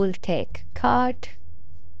 We'll take card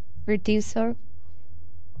reducer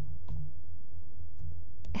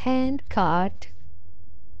and card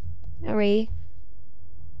array.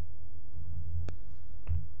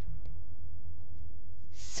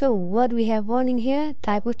 So what we have warning here,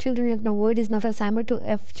 type of children if no word is not assigned to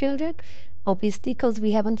f children, obviously because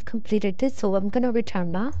we haven't completed this. So I'm gonna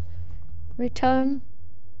return now, return,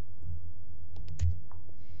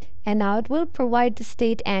 and now it will provide the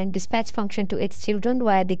state and dispatch function to its children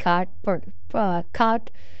via the card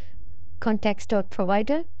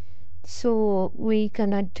context.provider. So we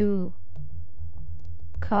gonna do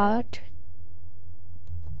card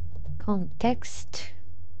context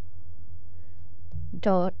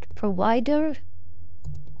dot provider,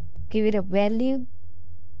 give it a value,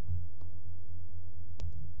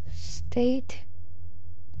 state,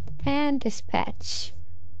 and dispatch.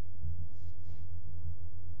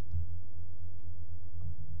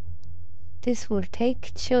 This will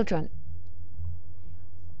take children.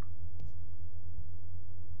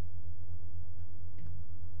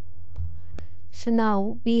 So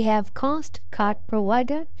now we have const card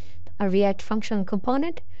provider, a React functional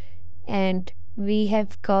component, and we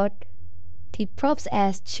have got the props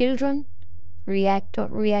as children, react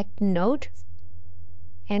node,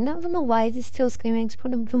 and I don't know why it is still screaming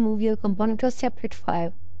export to move your component to a separate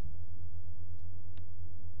file.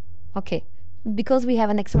 Okay, because we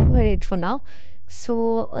haven't exported for now,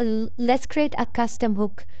 so let's create a custom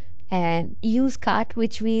hook and use card,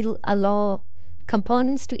 which will allow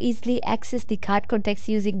components to easily access the card context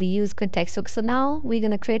using the use context hook. So now we're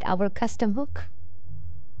gonna create our custom hook.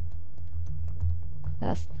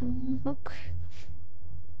 Custom hook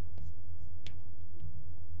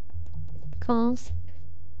const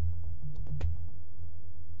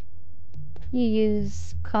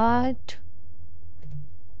use card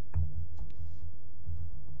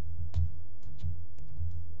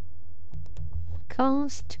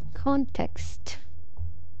const context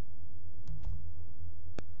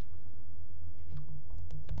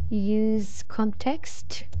use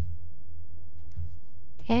context,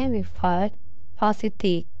 and we pass it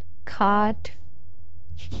the card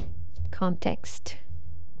context.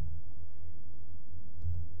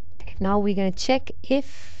 Now we're going to check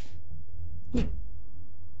if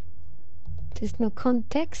there's no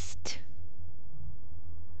context.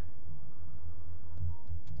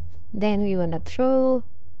 Then we want to throw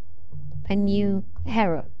a new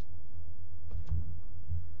error,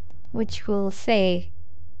 which will say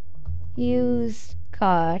use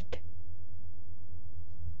card.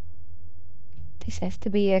 This has to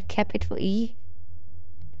be a capital E.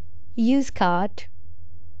 Use card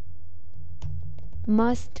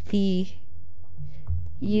must be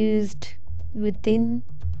used within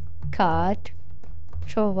card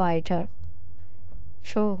provider.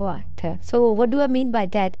 So what do I mean by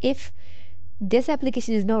that? If this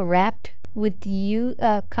application is not wrapped with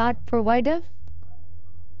card provider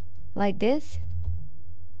like this,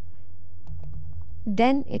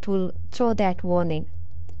 then it will throw that warning.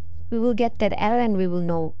 We will get that error and we will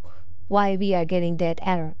know why we are getting that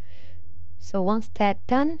error. So once that's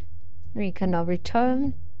done, we can now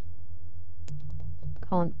return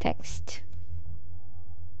context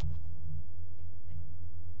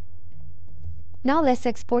Now let's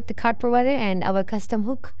export the card provider and our custom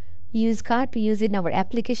hook. Use card to use it in our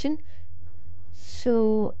application.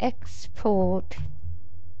 So export.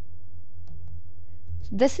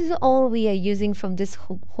 This is all we are using from this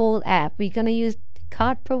whole app. We're gonna use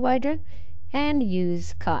card provider and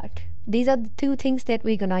use card. These are the two things that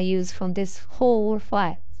we're gonna use from this whole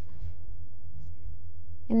file.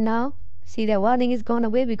 And now see, the warning is gone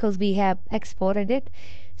away because we have exported it.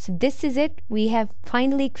 So this is it. We have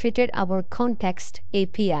finally created our context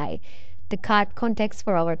API, the card context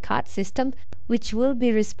for our card system, which will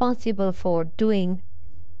be responsible for doing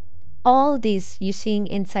all these you seeing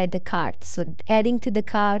inside the card. So adding to the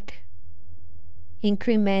card,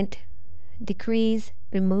 increment, decrease,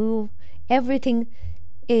 remove, everything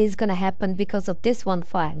is gonna happen because of this one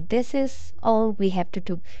file. This is all we have to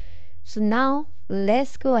do. So now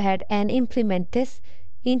let's go ahead and implement this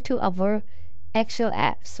into our actual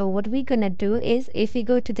app. So what we're gonna do is, if we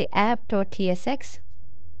go to the app.tsx,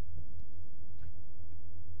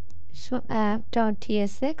 so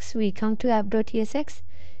app.tsx, we come to app.tsx,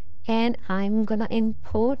 and I'm gonna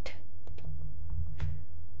import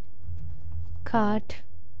card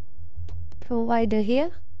provider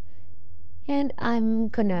here, and I'm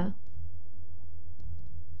gonna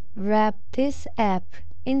wrap this app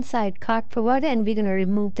inside card provider, and we're gonna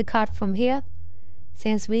remove the card from here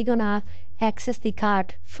since we're gonna access the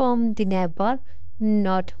card from the navbar,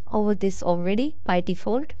 not over this already by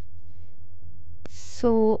default.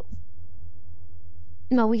 So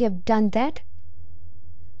now we have done that.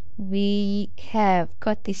 We have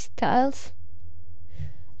got the styles.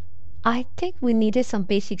 I think we needed some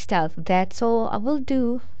basic style for that, so I will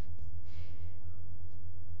do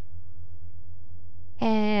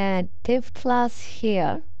and div class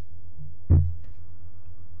here.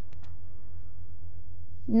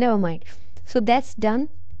 Never mind. So that's done,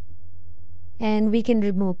 and we can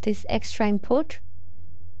remove this extra import.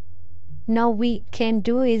 Now we can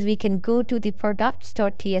do is we can go to the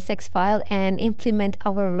products.tsx file and implement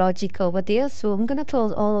our logic over there. So I'm gonna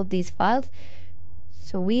close all of these files.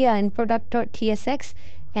 So we are in product.tsx,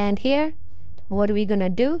 and here what are we gonna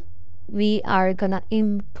do? We are gonna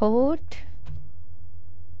import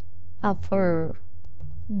our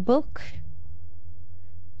book,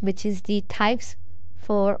 which is the types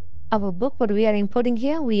for our book. What we are importing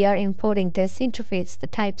here, we are importing this interface, the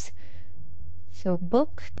types. So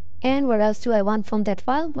book. And what else do I want from that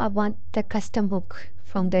file? I want the custom hook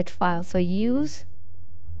from that file. So use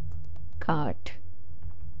card.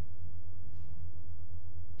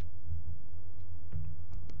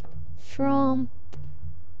 From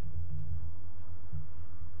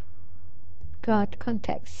card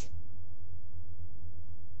context.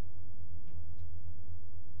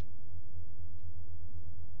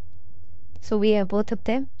 So we have both of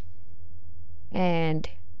them, and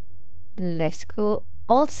let's go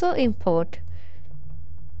also import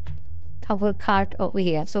our card over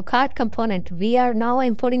here. So card component, we are now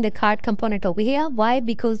importing the card component over here. Why?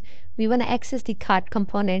 Because we want to access the card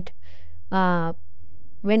component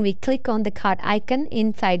when we click on the card icon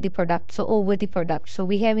inside the product, so over the product. So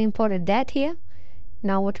we have imported that here.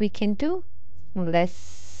 Now what we can do,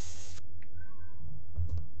 let's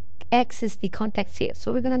access the context here.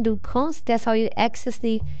 So we're gonna do const. That's how you access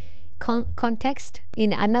the context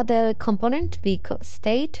in another component. We go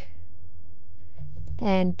state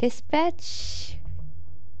and dispatch.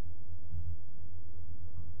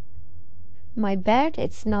 My bad,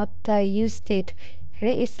 it's not use state.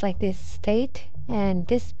 It's like this: state and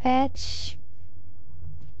dispatch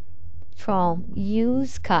from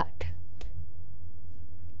use card.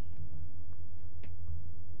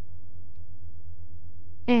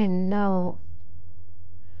 And now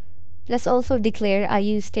let's also declare a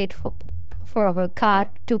use state for our card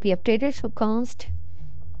to be updated. So const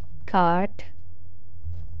card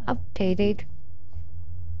updated,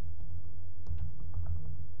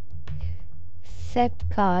 set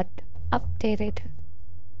card updated.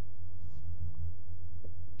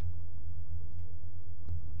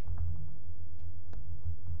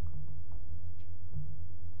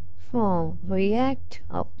 From react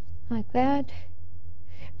up like that.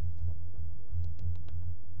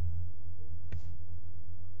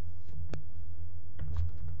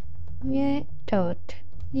 React dot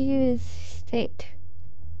use state.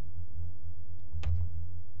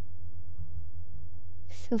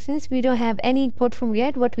 So since we don't have any import from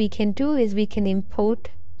React, what we can do is we can import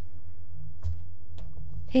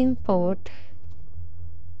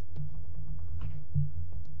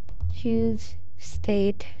use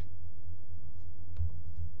state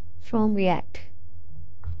from React.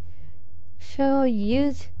 So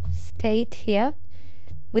use state here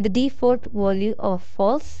with the default value of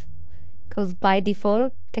false. because by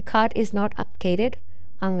default the cart is not updated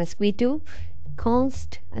unless we do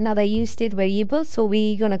const another use state variable. So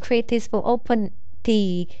we're gonna create this for open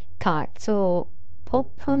the cart. So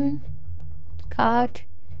open cart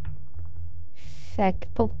set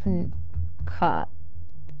open cart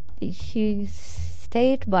use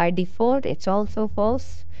state. By default it's also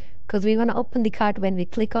false because we're gonna open the cart when we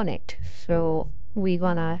click on it. So we're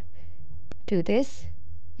gonna do this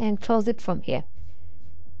and close it from here.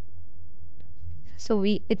 So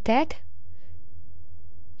we hit that.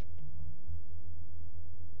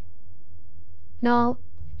 Now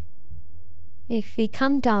if we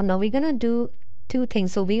come down, now we're gonna do two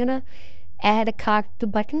things. So we're gonna add a cart to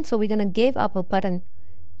button. So we're gonna give up a button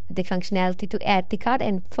the functionality to add the cart.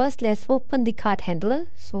 And first let's open the cart handler.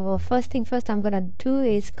 So first thing first I'm gonna do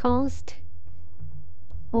is const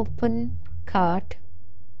open cart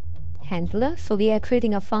handler. So we are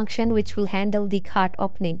creating a function which will handle the cart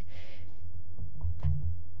opening.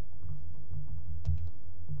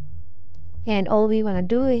 And all we want to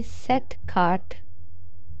do is set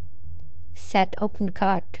open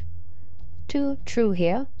cart to true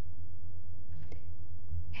here,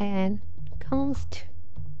 and const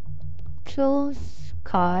close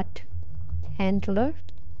cart handler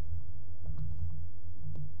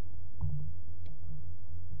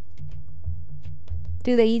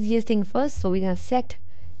do the easiest thing first. So we're gonna set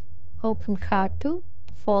open cart to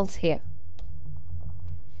false here.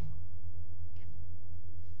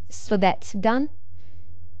 So that's done.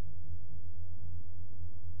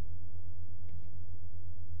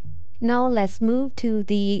 Now let's move to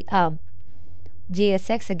the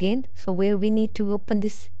JSX again. So where we need to open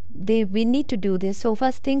this, we need to do this. So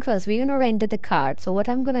first thing first, we're gonna render the card. So what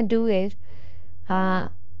I'm gonna do is, as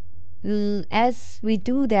we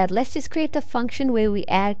do that, let's just create a function where we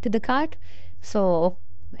add to the card. So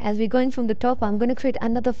as we're going from the top, I'm gonna create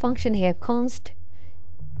another function here, const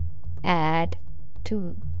add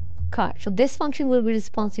to card. So this function will be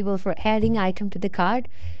responsible for adding item to the card.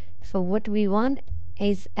 So what we want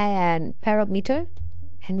is an parameter,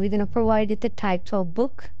 and we're going to provide it the types of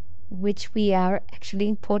book, which we are actually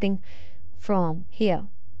importing from here,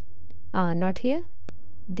 not here,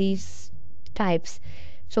 these types.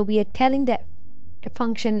 So we are telling that the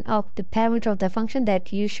function of the parameter of the function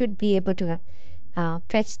that you should be able to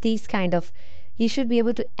fetch these kind of, you should be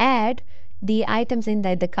able to add the items in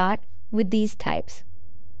the cart with these types.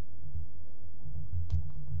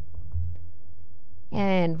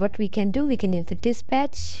 And what we can do, we can use the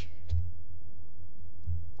dispatch.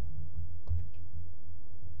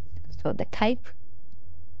 So the type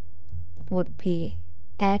would be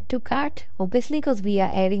add to cart, obviously, because we are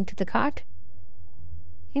adding to the cart.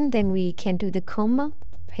 And then we can do the comma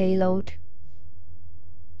payload,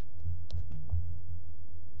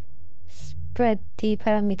 spread the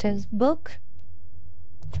parameters book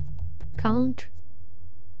count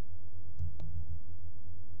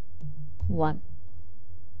 1.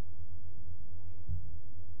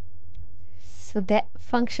 So that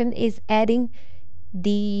function is adding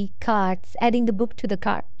the cards, adding the book to the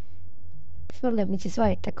cart. So let me just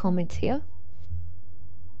write the comments here.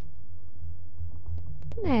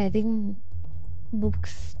 Adding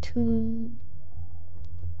books to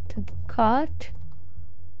the cart.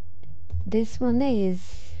 This one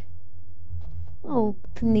is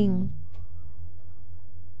opening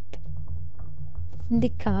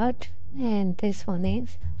the cart, and this one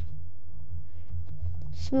is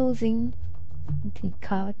closing the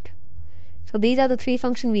cart. So these are the three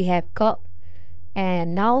functions we have got,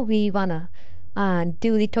 and now we wanna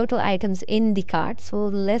do the total items in the cart. So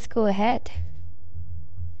let's go ahead.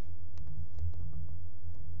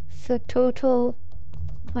 So total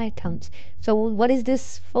items. So what is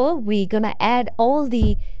this for? We're gonna add all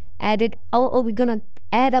the we're gonna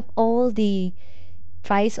add up all the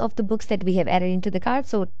price of the books that we have added into the cart.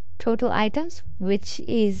 So total items, which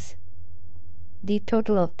is the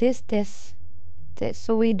total of this.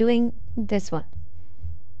 So we're doing this one,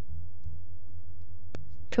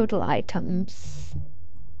 total items.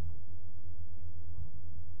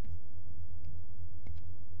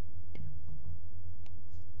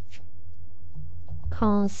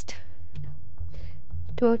 Const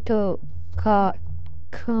total cart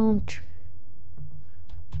count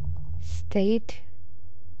state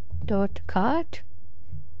dot cart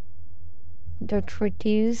dot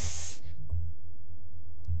reduce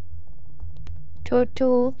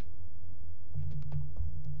total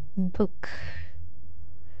book,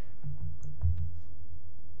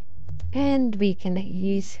 and we can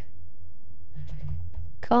use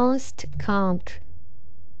const count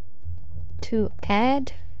to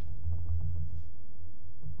add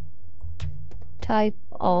type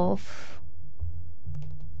of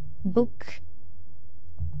book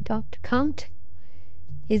dot count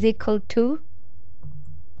is equal to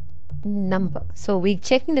number. So we're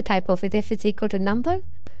checking the type of it. If it's equal to number,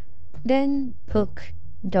 then book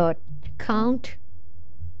dot count,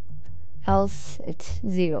 else it's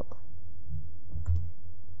 0.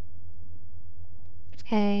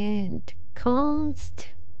 And const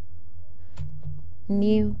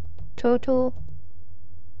new total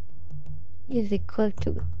is equal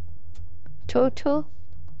to total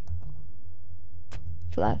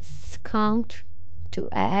plus count to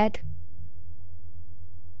add,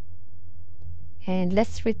 and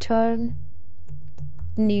let's return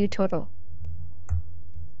new total.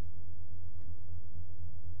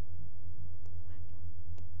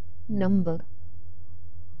 Number.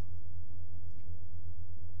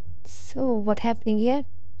 So what happening here?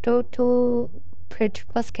 Total print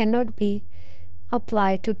plus cannot be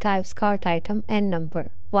applied to types cart item and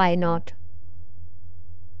number. Why not?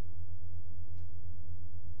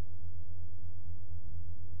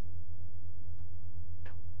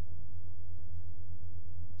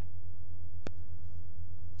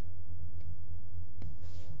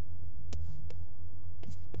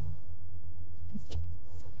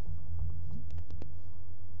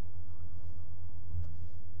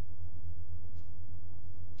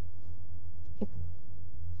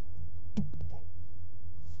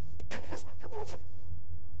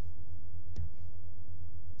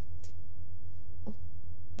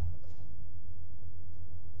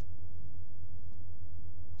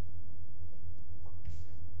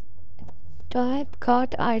 Type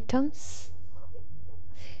cart items.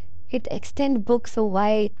 It extend book, so why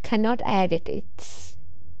it cannot add it?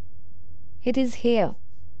 It is here.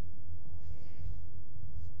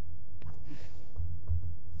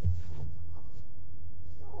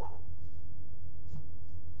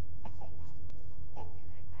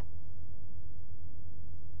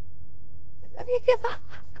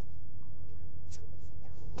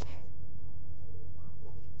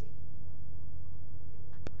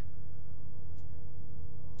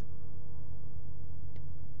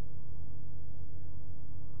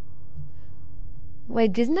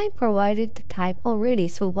 Wait, didn't I provided the type already?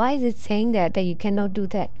 So why is it saying that you cannot do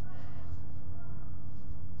that?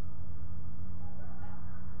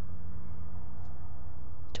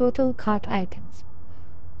 Total cart items.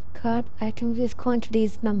 Cart items is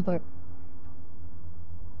quantities number.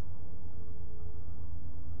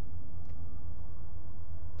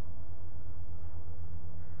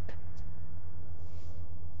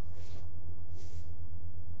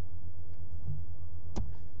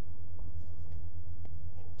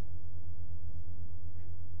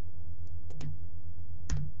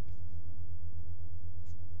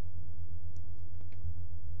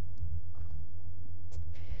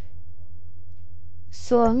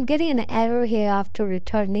 So I'm getting an error here after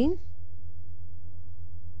returning.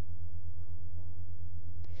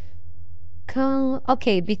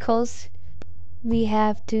 Okay, because we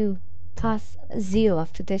have to pass 0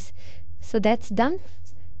 after this. So that's done.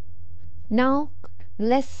 Now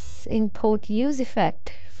let's import use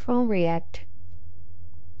effect from React.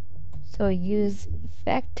 So use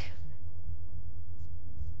effect.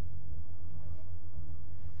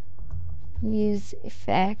 Use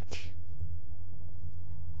effect.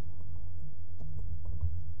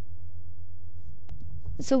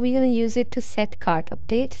 So we're going to use it to set cart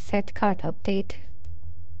update,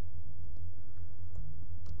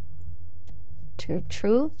 to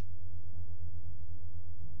true.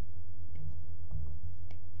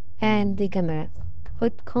 And we're gonna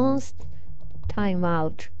put const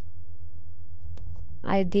timeout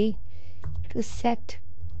ID to set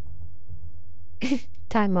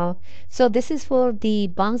timeout. So this is for the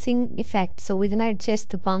bouncing effect. So we're gonna adjust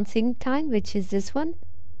the bouncing time, which is this one.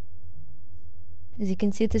 As you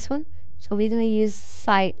can see, this one. So we're gonna use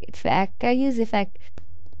side effect. I use effect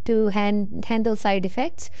to handle side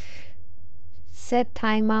effects. Set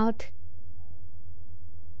timeout.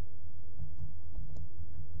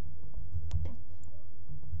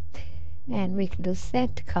 And we can do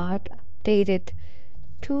set cart updated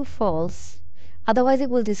to false. Otherwise it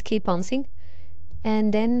will just keep bouncing.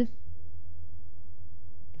 And then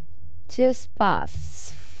just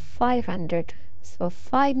pass 500. So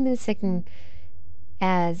 5 milliseconds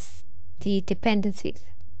as the dependencies.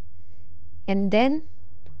 And then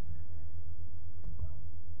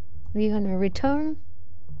we're going to return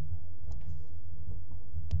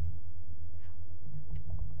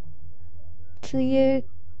clear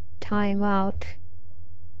timeout.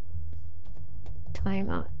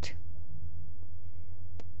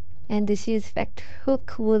 And this use effect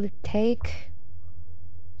hook will take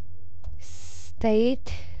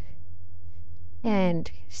state and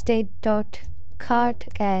state.cart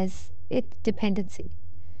as its dependency.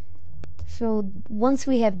 So once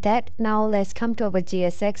we have that, now let's come to our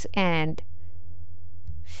JSX and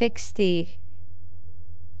fix the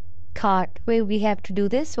cart where we have to do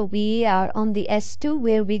this. So we are on the S2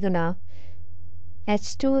 where we're gonna,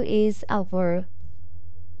 S2 is our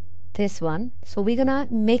this one. So we're gonna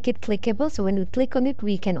make it clickable. So when we click on it,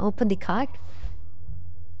 we can open the cart.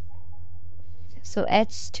 So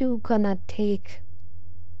H2 gonna take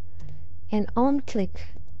an on click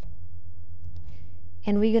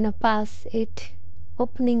and we're gonna pass it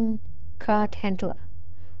opening cart handler.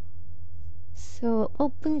 So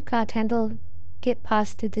open cart handle get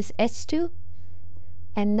passed to this H2,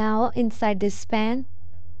 and now inside this span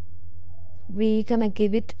we're gonna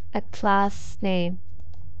give it a class name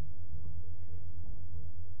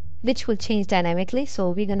which will change dynamically. So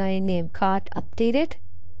we're gonna name cart updated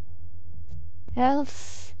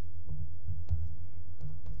else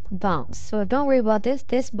bounce. So don't worry about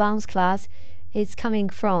this bounce class is coming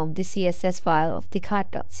from the CSS file of the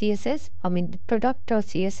cart.css, I mean the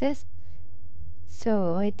product.css.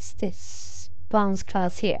 So it's this bounce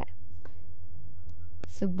class here.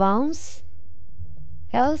 So bounce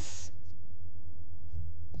else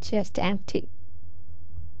just empty.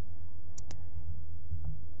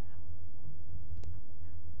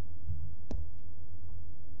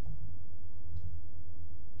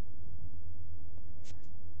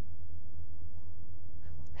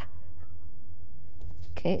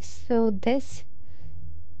 Okay, so this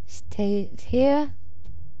stays here.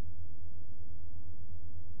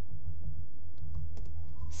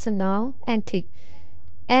 So now empty.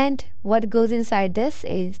 And what goes inside this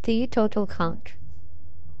is the total count.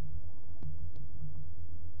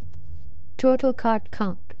 Total cart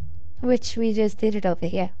count, which we just did it over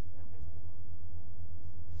here.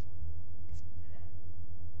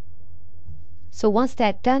 So once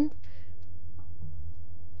that's done,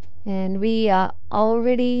 and we are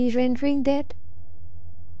already rendering that.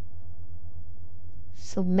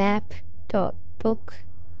 So map dot book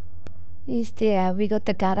is there. We got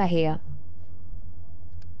the data here.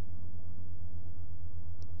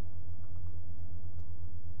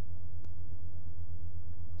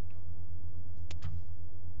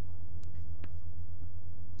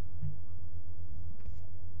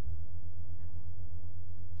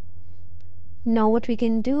 Now what we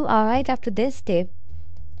can do, alright, after this step,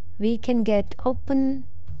 we can get open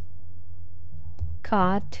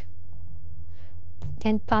cart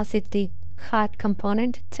and pass it the cart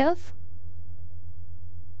component itself,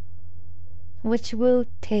 which will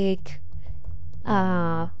take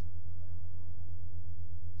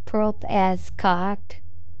prop as cart,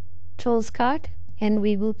 tools cart, and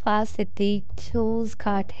we will pass it the tools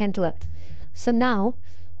cart handler. So now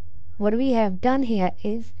what we have done here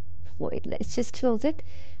is, wait, let's just close it.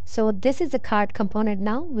 So this is the cart component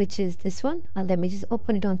now, which is this one. Let me just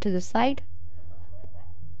open it onto the side.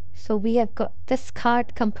 So we have got this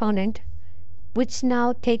cart component, which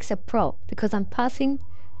now takes a prop because I'm passing.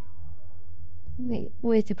 Wait,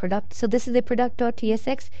 where's the product? So this is the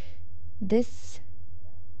product.tsx. This,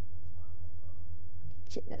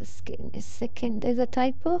 just give me a second. There's a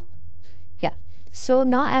typo. Yeah. So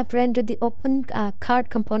now I've rendered the open cart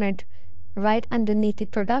component right underneath the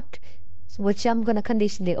product, which I'm going to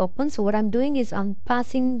conditionally open. So what I'm doing is I'm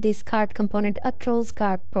passing this cart component a trolls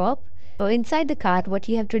cart prop. So inside the cart, what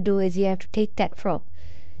you have to do is you have to take that prop.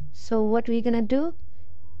 So what we're going to do,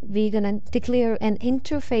 we're going to declare an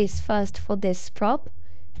interface first for this prop,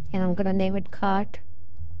 and I'm going to name it cart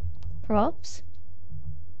props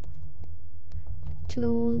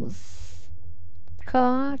tools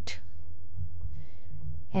cart.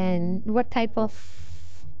 And what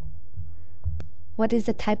is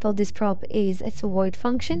the type of this prop is it's a void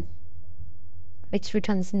function which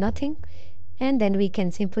returns nothing, and then we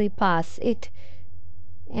can simply pass it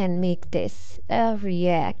and make this a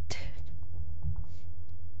react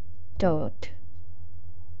dot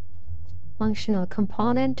functional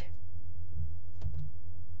component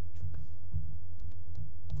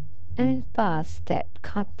and pass that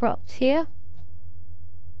cart props here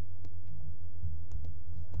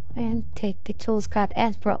and take the tools cart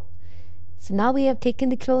as prop. So now we have taken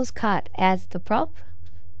the closed cart as the prop,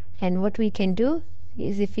 and what we can do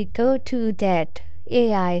is if we go to that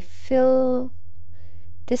AI fill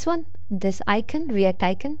this one, this icon, react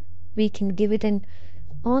icon, we can give it an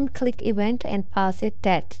on click event and pass it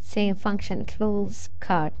that same function close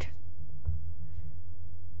cart.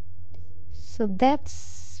 So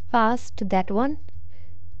that's passed to that one,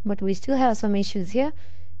 but we still have some issues here.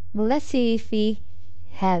 But let's see if we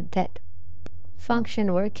have that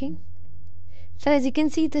function working. So as you can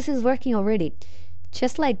see, this is working already.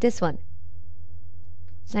 just like this one.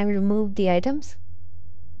 I remove the items.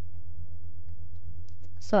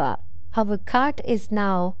 So our cart is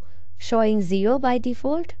now showing 0 by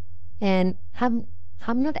default, and I'm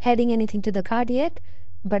not adding anything to the cart yet,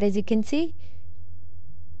 but as you can see,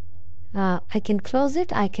 I can close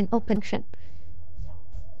it, I can open function.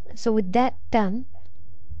 So with that done,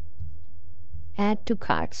 add to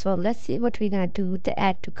cart. So let's see what we're gonna do with the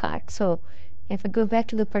add to cart. So if I go back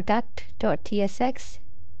to the product.tsx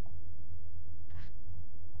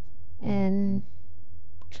and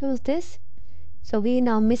close this, so we're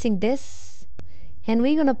now missing this, and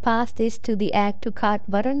we're gonna pass this to the add to cart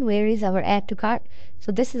button. Where is our add to cart?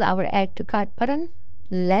 So this is our add to cart button.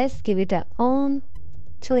 Let's give it a on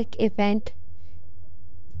click event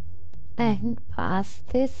and pass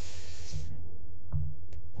this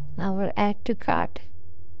our add to cart,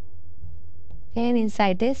 and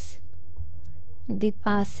inside this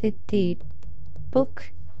deposit the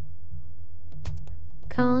book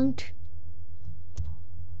count.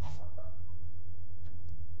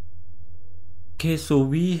 Okay, so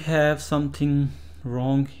we have something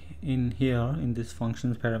wrong in here in this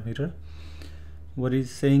functions parameter. What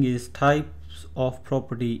it's saying is types of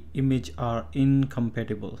property image are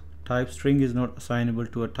incompatible. Type string is not assignable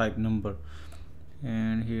to a type number.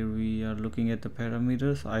 And here we are looking at the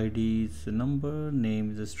parameters. ID is a number,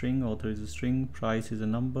 name is a string, author is a string, price is a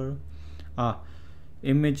number,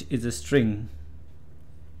 image is a string.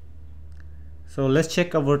 So let's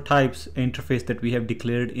check our types interface that we have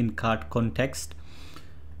declared in cart context.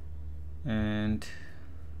 And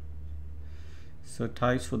so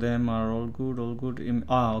types for them are all good,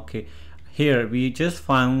 okay. Here we just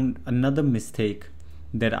found another mistake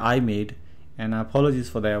that I made, and apologies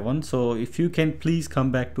for that one. So if you can please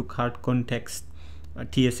come back to cart context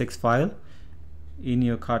tsx file in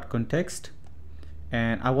your cart context,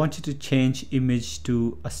 and I want you to change image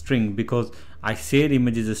to a string, because I said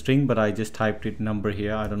image is a string but I just typed it number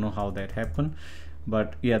here. I don't know how that happened,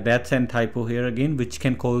 but yeah, that's an typo here again, which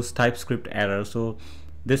can cause TypeScript error. So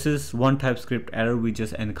this is one TypeScript error we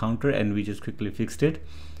just encountered and we just quickly fixed it.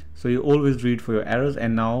 So you always read for your errors,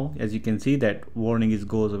 and now as you can see that warning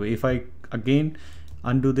goes away. If I again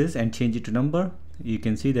undo this and change it to number, you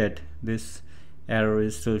can see that this error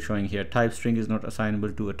is still showing here. Type string is not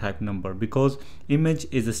assignable to a type number, because image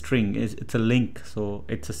is a string, it's a link, so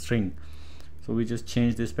it's a string. So we just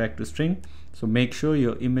change this back to string. So make sure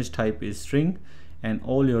your image type is string, and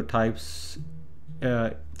all your types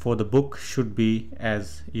for the book should be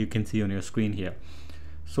as you can see on your screen here.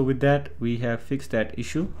 So with that, we have fixed that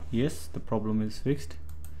issue. Yes, the problem is fixed.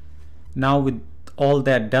 Now with all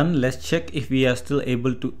that done, let's check if we are still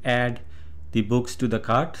able to add the books to the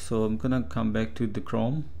cart. So I'm gonna come back to the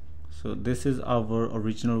Chrome. So this is our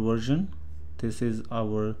original version, this is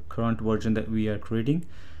our current version that we are creating.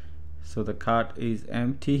 So the cart is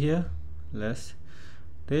empty here.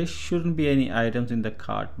 There shouldn't be any items in the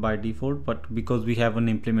cart by default, but because we haven't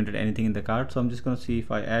implemented anything in the cart, so I'm just gonna see if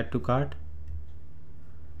I add to cart.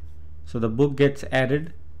 So the book gets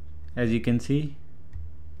added, as you can see,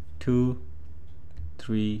 2,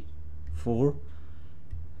 3, 4,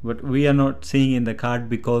 but we are not seeing in the cart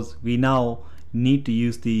because we now need to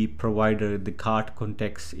use the provider, the cart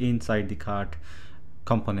context inside the cart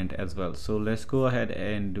component as well. So let's go ahead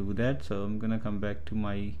and do that. So I'm gonna come back to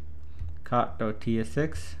my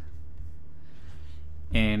cart.tsx,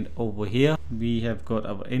 and over here we have got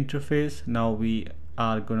our interface. Now we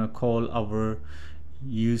are gonna call our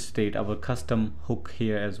use state, our custom hook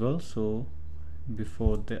here as well. So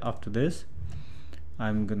after this,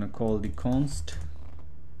 I'm gonna call the const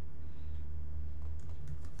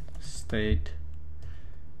state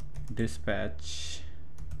dispatch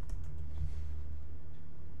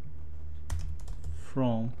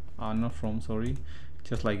from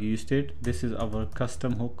just like use state. This is our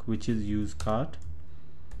custom hook, which is use cart,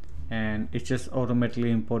 and it's just automatically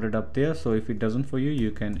imported up there. So if it doesn't for you, you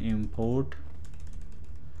can import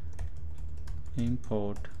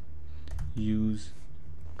use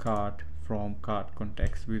cart from cart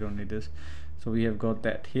context. We don't need this. So we have got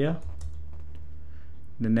that here.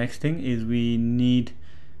 The next thing is we need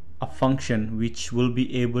a function which will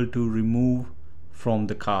be able to remove from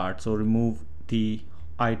the cart. So remove the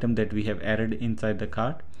item that we have added inside the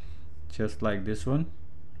cart, just like this one.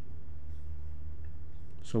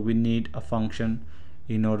 So we need a function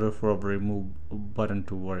in order for our remove button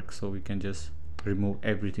to work, so we can just remove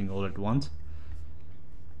everything all at once.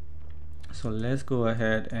 So let's go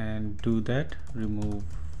ahead and do that. Remove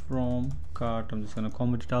from cart. I'm just going to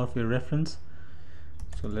comment it out for your reference.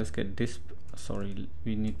 So let's get this,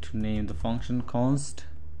 we need to name the function const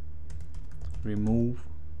remove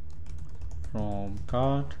from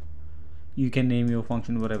cart. You can name your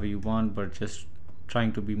function whatever you want, but just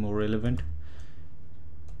trying to be more relevant.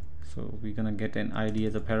 So we're gonna get an ID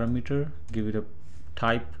as a parameter, give it a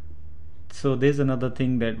type. So there's another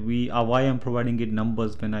thing that why I'm providing it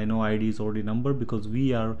numbers when I know ID is already number, because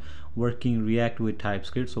we are working React with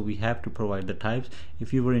TypeScript, so we have to provide the types.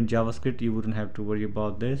 If you were in JavaScript, you wouldn't have to worry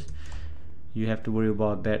about this. You have to worry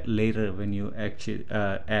about that later when you actually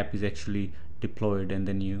app is actually deployed, and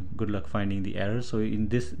then you good luck finding the errors. So in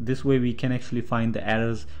this way we can actually find the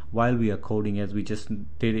errors while we are coding, as we just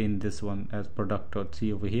did in this one as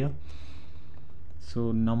product.c over here.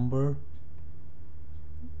 So number,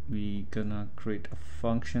 we gonna create a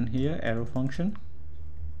function here, arrow function,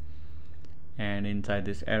 and inside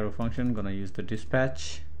this arrow function gonna use the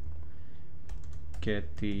dispatch,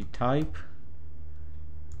 get the type.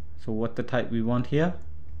 So what the type we want here,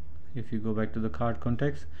 if you go back to the cart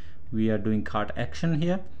context, we are doing cart action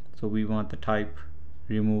here, so we want the type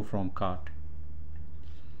remove from cart.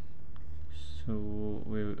 So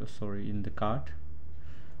in the cart,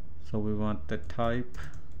 so we want the type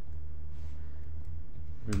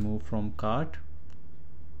remove from cart,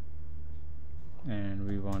 and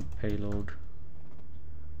we want payload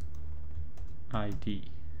ID.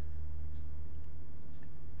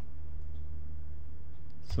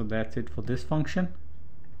 So that's it for this function.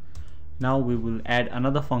 Now we will add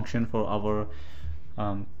another function for our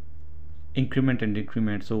increment and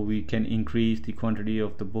decrement, so we can increase the quantity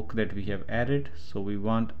of the book that we have added. So we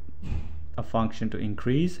want a function to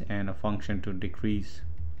increase and a function to decrease.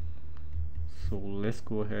 So let's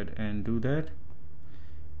go ahead and do that.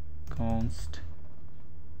 Const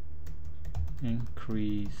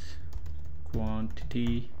increase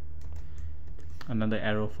quantity, another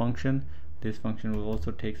arrow function. This function will also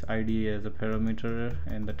take ID as a parameter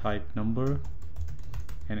and the type number.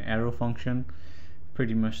 An arrow function,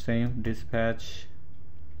 pretty much same. Dispatch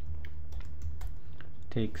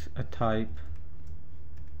takes a type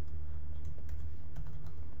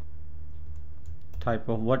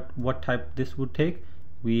of what type this would take.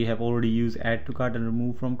 We have already used add to cart and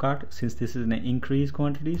remove from cart. Since this is an increased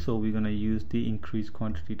quantity, so we're gonna use the increased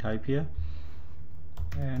quantity type here,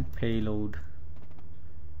 and payload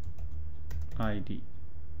ID.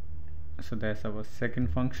 So that's our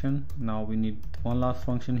second function. Now we need one last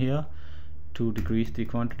function here to decrease the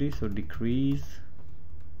quantity. So decrease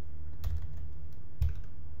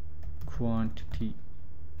quantity.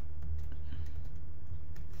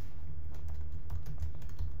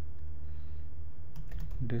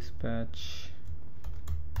 Dispatch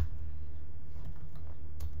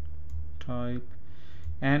type.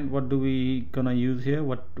 And what do we gonna use here?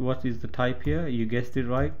 What is the type here? You guessed it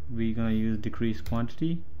right, we're gonna use decrease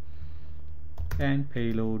quantity and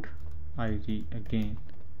payload ID again.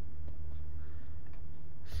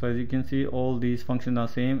 So as you can see, all these functions are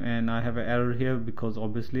same, and I have an error here because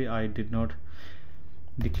obviously I did not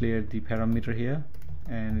declare the parameter here,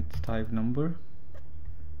 and it's type number.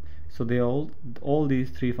 So they all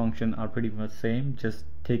these three functions are pretty much same, just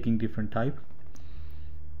taking different type.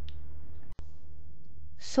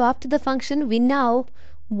 So after the function, we now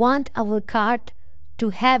want our cart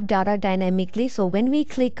to have data dynamically. So when we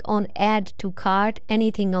click on add to cart,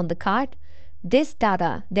 anything on the cart, this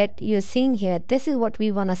data that you're seeing here, this is what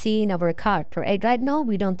we want to see in our cart, right? Right now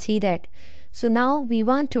we don't see that. So now we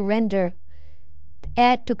want to render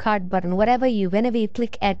add to cart button. Whenever you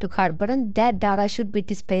click add to cart button, that data should be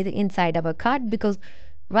displayed inside our cart, because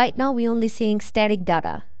right now we're only seeing static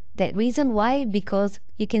data. That reason why, because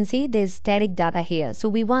you can see there's static data here, so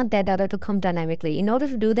we want that data to come dynamically. In order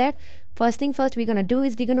to do that, first thing first we're gonna do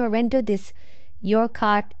is we're gonna render this your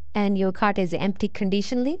cart, and your cart is empty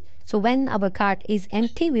conditionally. So when our cart is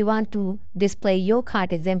empty, we want to display your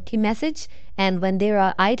cart is empty message, and when there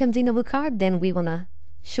are items in our cart, then we wanna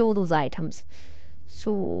show those items.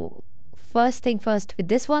 So first thing first, with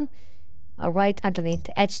this one, right underneath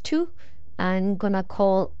h2, I'm gonna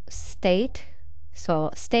call state.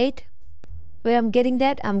 So state, where I'm getting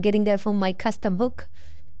that from my custom hook,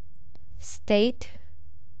 state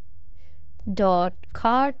dot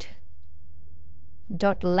cart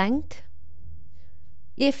dot length.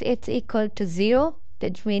 If it's equal to 0,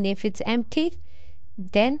 that means if it's empty,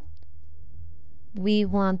 then we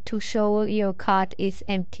want to show your cart is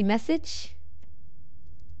empty message.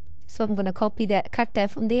 So I'm gonna copy that, cut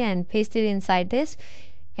that from there and paste it inside this.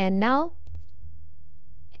 And now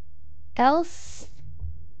else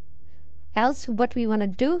what we want to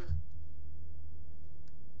do,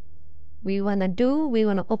 we want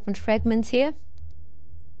to open fragments here,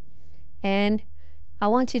 and I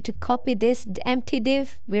want you to copy this empty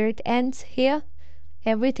div where it ends here,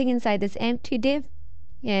 everything inside this empty div,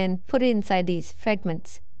 and put it inside these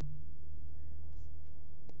fragments.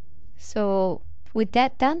 So with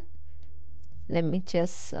that done, let me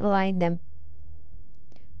just align them.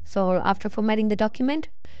 So after formatting the document,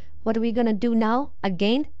 what are we going to do now?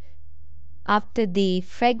 Again, after the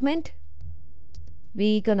fragment,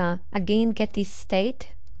 we're going to again get the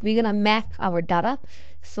state. We're going to map our data.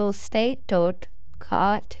 So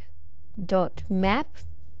state.cart.map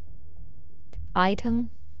item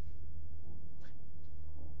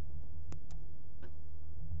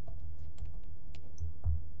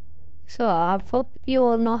So I hope you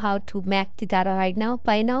all know how to map the data right now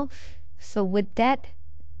by now. So with that,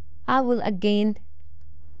 I will again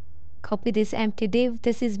copy this empty div.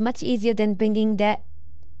 This is much easier than bringing that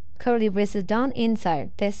curly braces down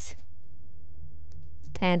inside this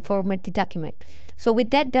and format the document. So with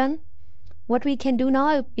that done, what we can do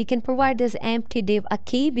now, we can provide this empty div a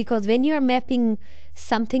key, because when you're mapping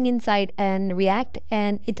something inside and React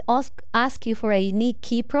and it asks you for a unique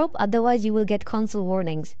key prop, otherwise you will get console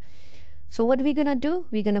warnings. So what we're gonna do,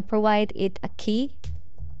 we're gonna provide it a key.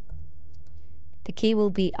 The key will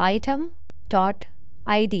be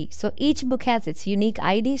item.id. So each book has its unique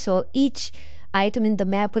ID, so each item in the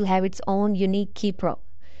map will have its own unique key prop.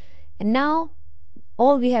 And now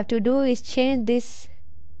all we have to do is change this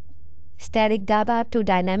static data to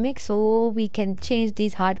dynamic, so we can change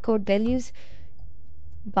these hardcode values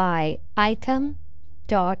by item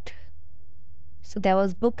dot, so that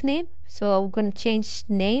was book name, so we're going to change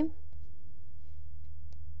name.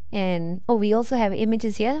 And oh, we also have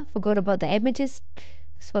images here, forgot about the images,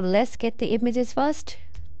 so let's get the images first.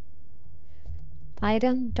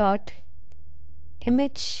 Item dot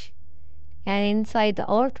image, and inside the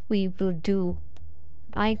alt we will do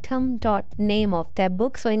item dot name of that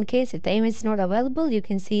book, so in case if the image is not available, you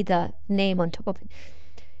can see the name on top of it.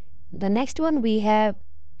 The next one, we have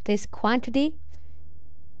this quantity.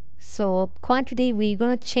 So quantity, we're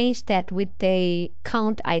going to change that with the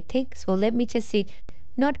count, I think. So let me just see.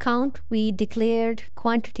 Not count, we declared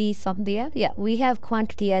quantity somewhere. Yeah, we have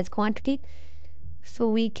quantity as quantity. So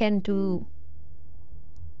we can do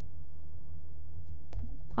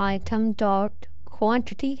item dot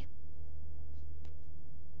quantity.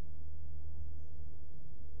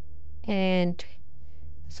 And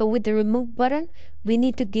so with the remove button, we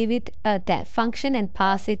need to give it that function and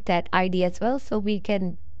pass it that ID as well. So we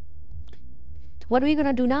can, what are we going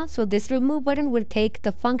to do now? So this remove button will take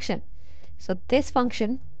the function. So this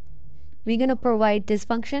function, we're going to provide this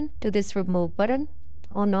function to this remove button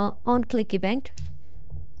on click event.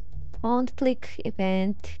 On click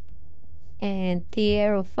event, and the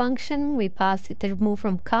arrow function, we pass it the remove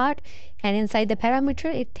from cart, and inside the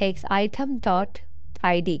parameter it takes item dot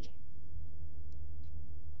ID.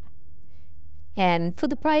 And for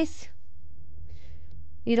the price,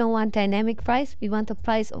 we don't want dynamic price, we want the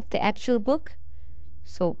price of the actual book.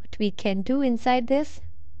 So what we can do inside this,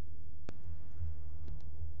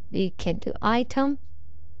 we can do item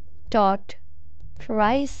dot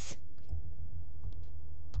price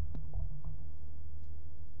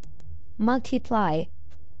multiply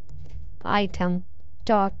item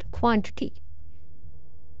dot quantity,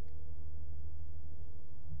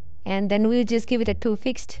 and then we'll just give it a 2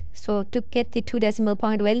 fixed, so to get the 2 decimal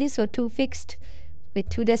point value. So 2 fixed with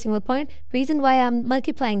 2 decimal point. Reason why I'm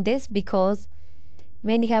multiplying this, because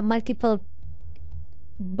when you have multiple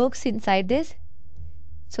books inside this,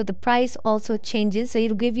 so the price also changes, so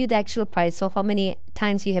it'll give you the actual price, so how many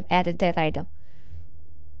times you have added that item.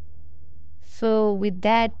 So with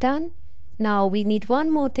that done, now we need one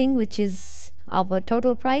more thing, which is our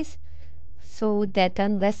total price. So with that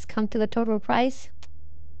done, let's come to the total price.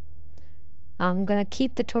 I'm gonna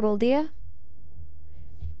keep the total there,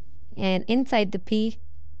 and inside the P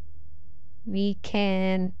we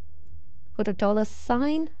can put a dollar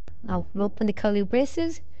sign. Now we'll open the curly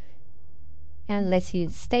braces, and let's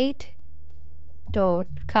use state dot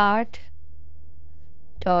cart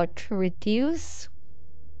dot reduce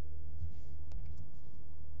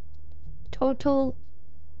total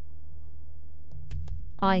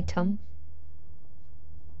item,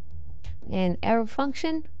 and arrow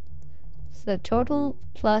function, so total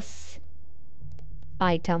plus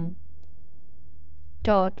item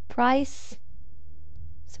dot price,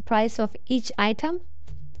 so price of each item,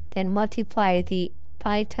 then multiply the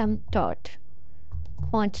item dot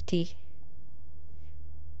quantity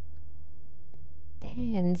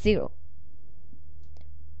and 0.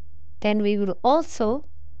 Then we will also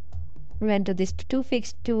render this to 2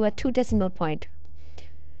 fixed to a 2 decimal point.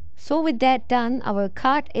 So with that done, our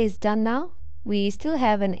cart is done now. We still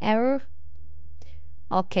have an error.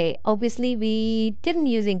 Okay, obviously we didn't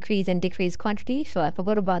use increase and decrease quantity, so I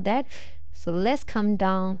forgot about that. So let's come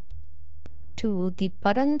down to the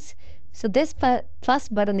buttons. So this plus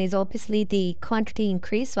button is obviously the quantity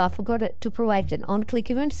increase. So I forgot to provide an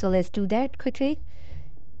on-click event. So let's do that quickly.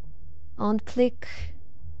 On-click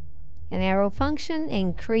an arrow function,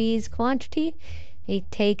 increase quantity.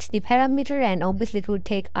 It takes the parameter and obviously it will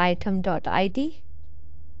take item.id.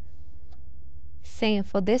 Same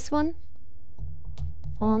for this one.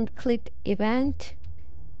 On-click event,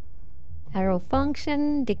 arrow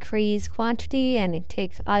function, decrease quantity, and it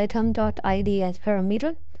takes item.id as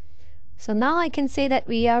parameter. So now I can say that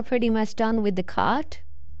we are pretty much done with the cart.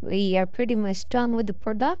 We are pretty much done with the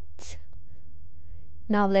products.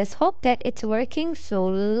 Now let's hope that it's working. So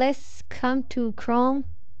let's come to Chrome.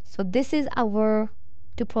 So this is our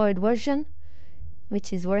deployed version,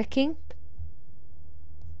 which is working.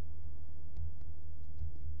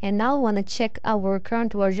 And now I want to check our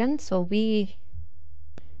current version. So we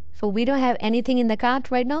don't have anything in the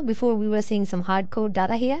cart right now. Before we were seeing some hardcode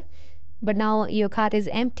data here, but now your cart is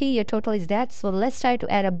empty, your total is that. So let's try to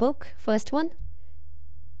add a book. First one,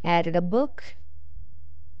 added a book,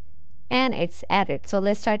 and it's added. So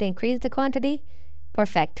let's try to increase the quantity.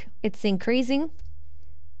 Perfect, it's increasing.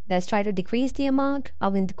 Let's try to decrease the amount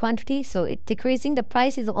of the quantity. So it's decreasing. The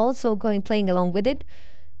price is also playing along with it.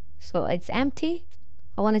 So it's empty.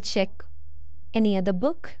 I want to check any other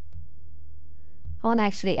book. I want to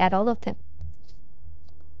actually add all of them.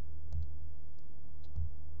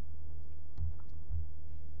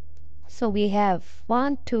 So we have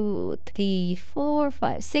 1, 2, 3, 4,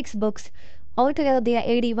 5, 6 books. Altogether they are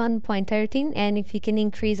 81.13, and if you can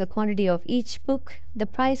increase the quantity of each book, the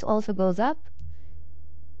price also goes up.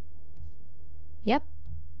 Yep.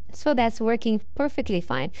 So that's working perfectly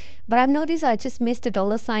fine. But I've noticed I just missed a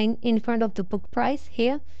dollar sign in front of the book price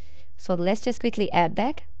here. So let's just quickly add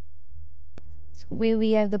that. So where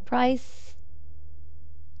we have the price,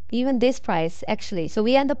 even this price actually. So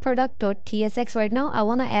we are the product.tsx right now. I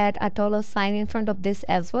want to add a dollar sign in front of this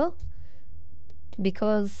as well,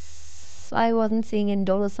 because I wasn't seeing any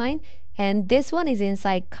dollar sign. And this one is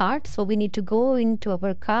inside cart. So we need to go into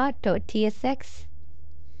our cart.tsx.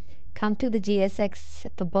 Come to the GSX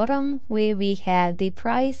at the bottom where we have the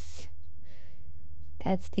price.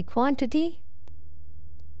 That's the quantity.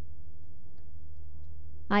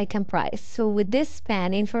 Item price. So with this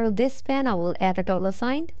span, in front of this span, I will add a dollar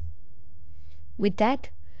sign. With that,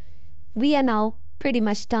 we are now pretty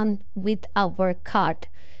much done with our cart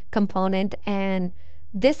component. And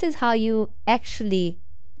this is how you actually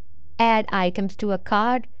add items to a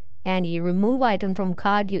cart, and you remove item from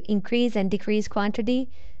cart, you increase and decrease quantity.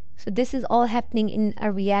 So this is all happening in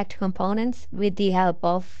a React components with the help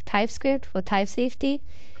of TypeScript for type safety.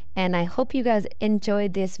 And I hope you guys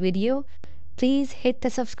enjoyed this video. Please hit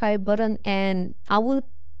the subscribe button, and I will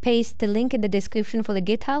paste the link in the description for the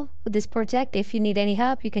GitHub for this project. If you need any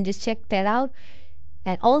help, you can just check that out.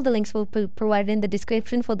 And all the links will be provided in the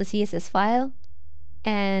description for the CSS file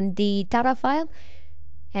and the data file.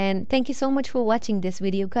 And thank you so much for watching this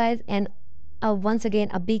video, guys. And once again,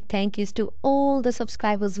 a big thank yous to all the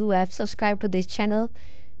subscribers who have subscribed to this channel.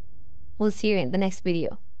 We'll see you in the next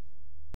video.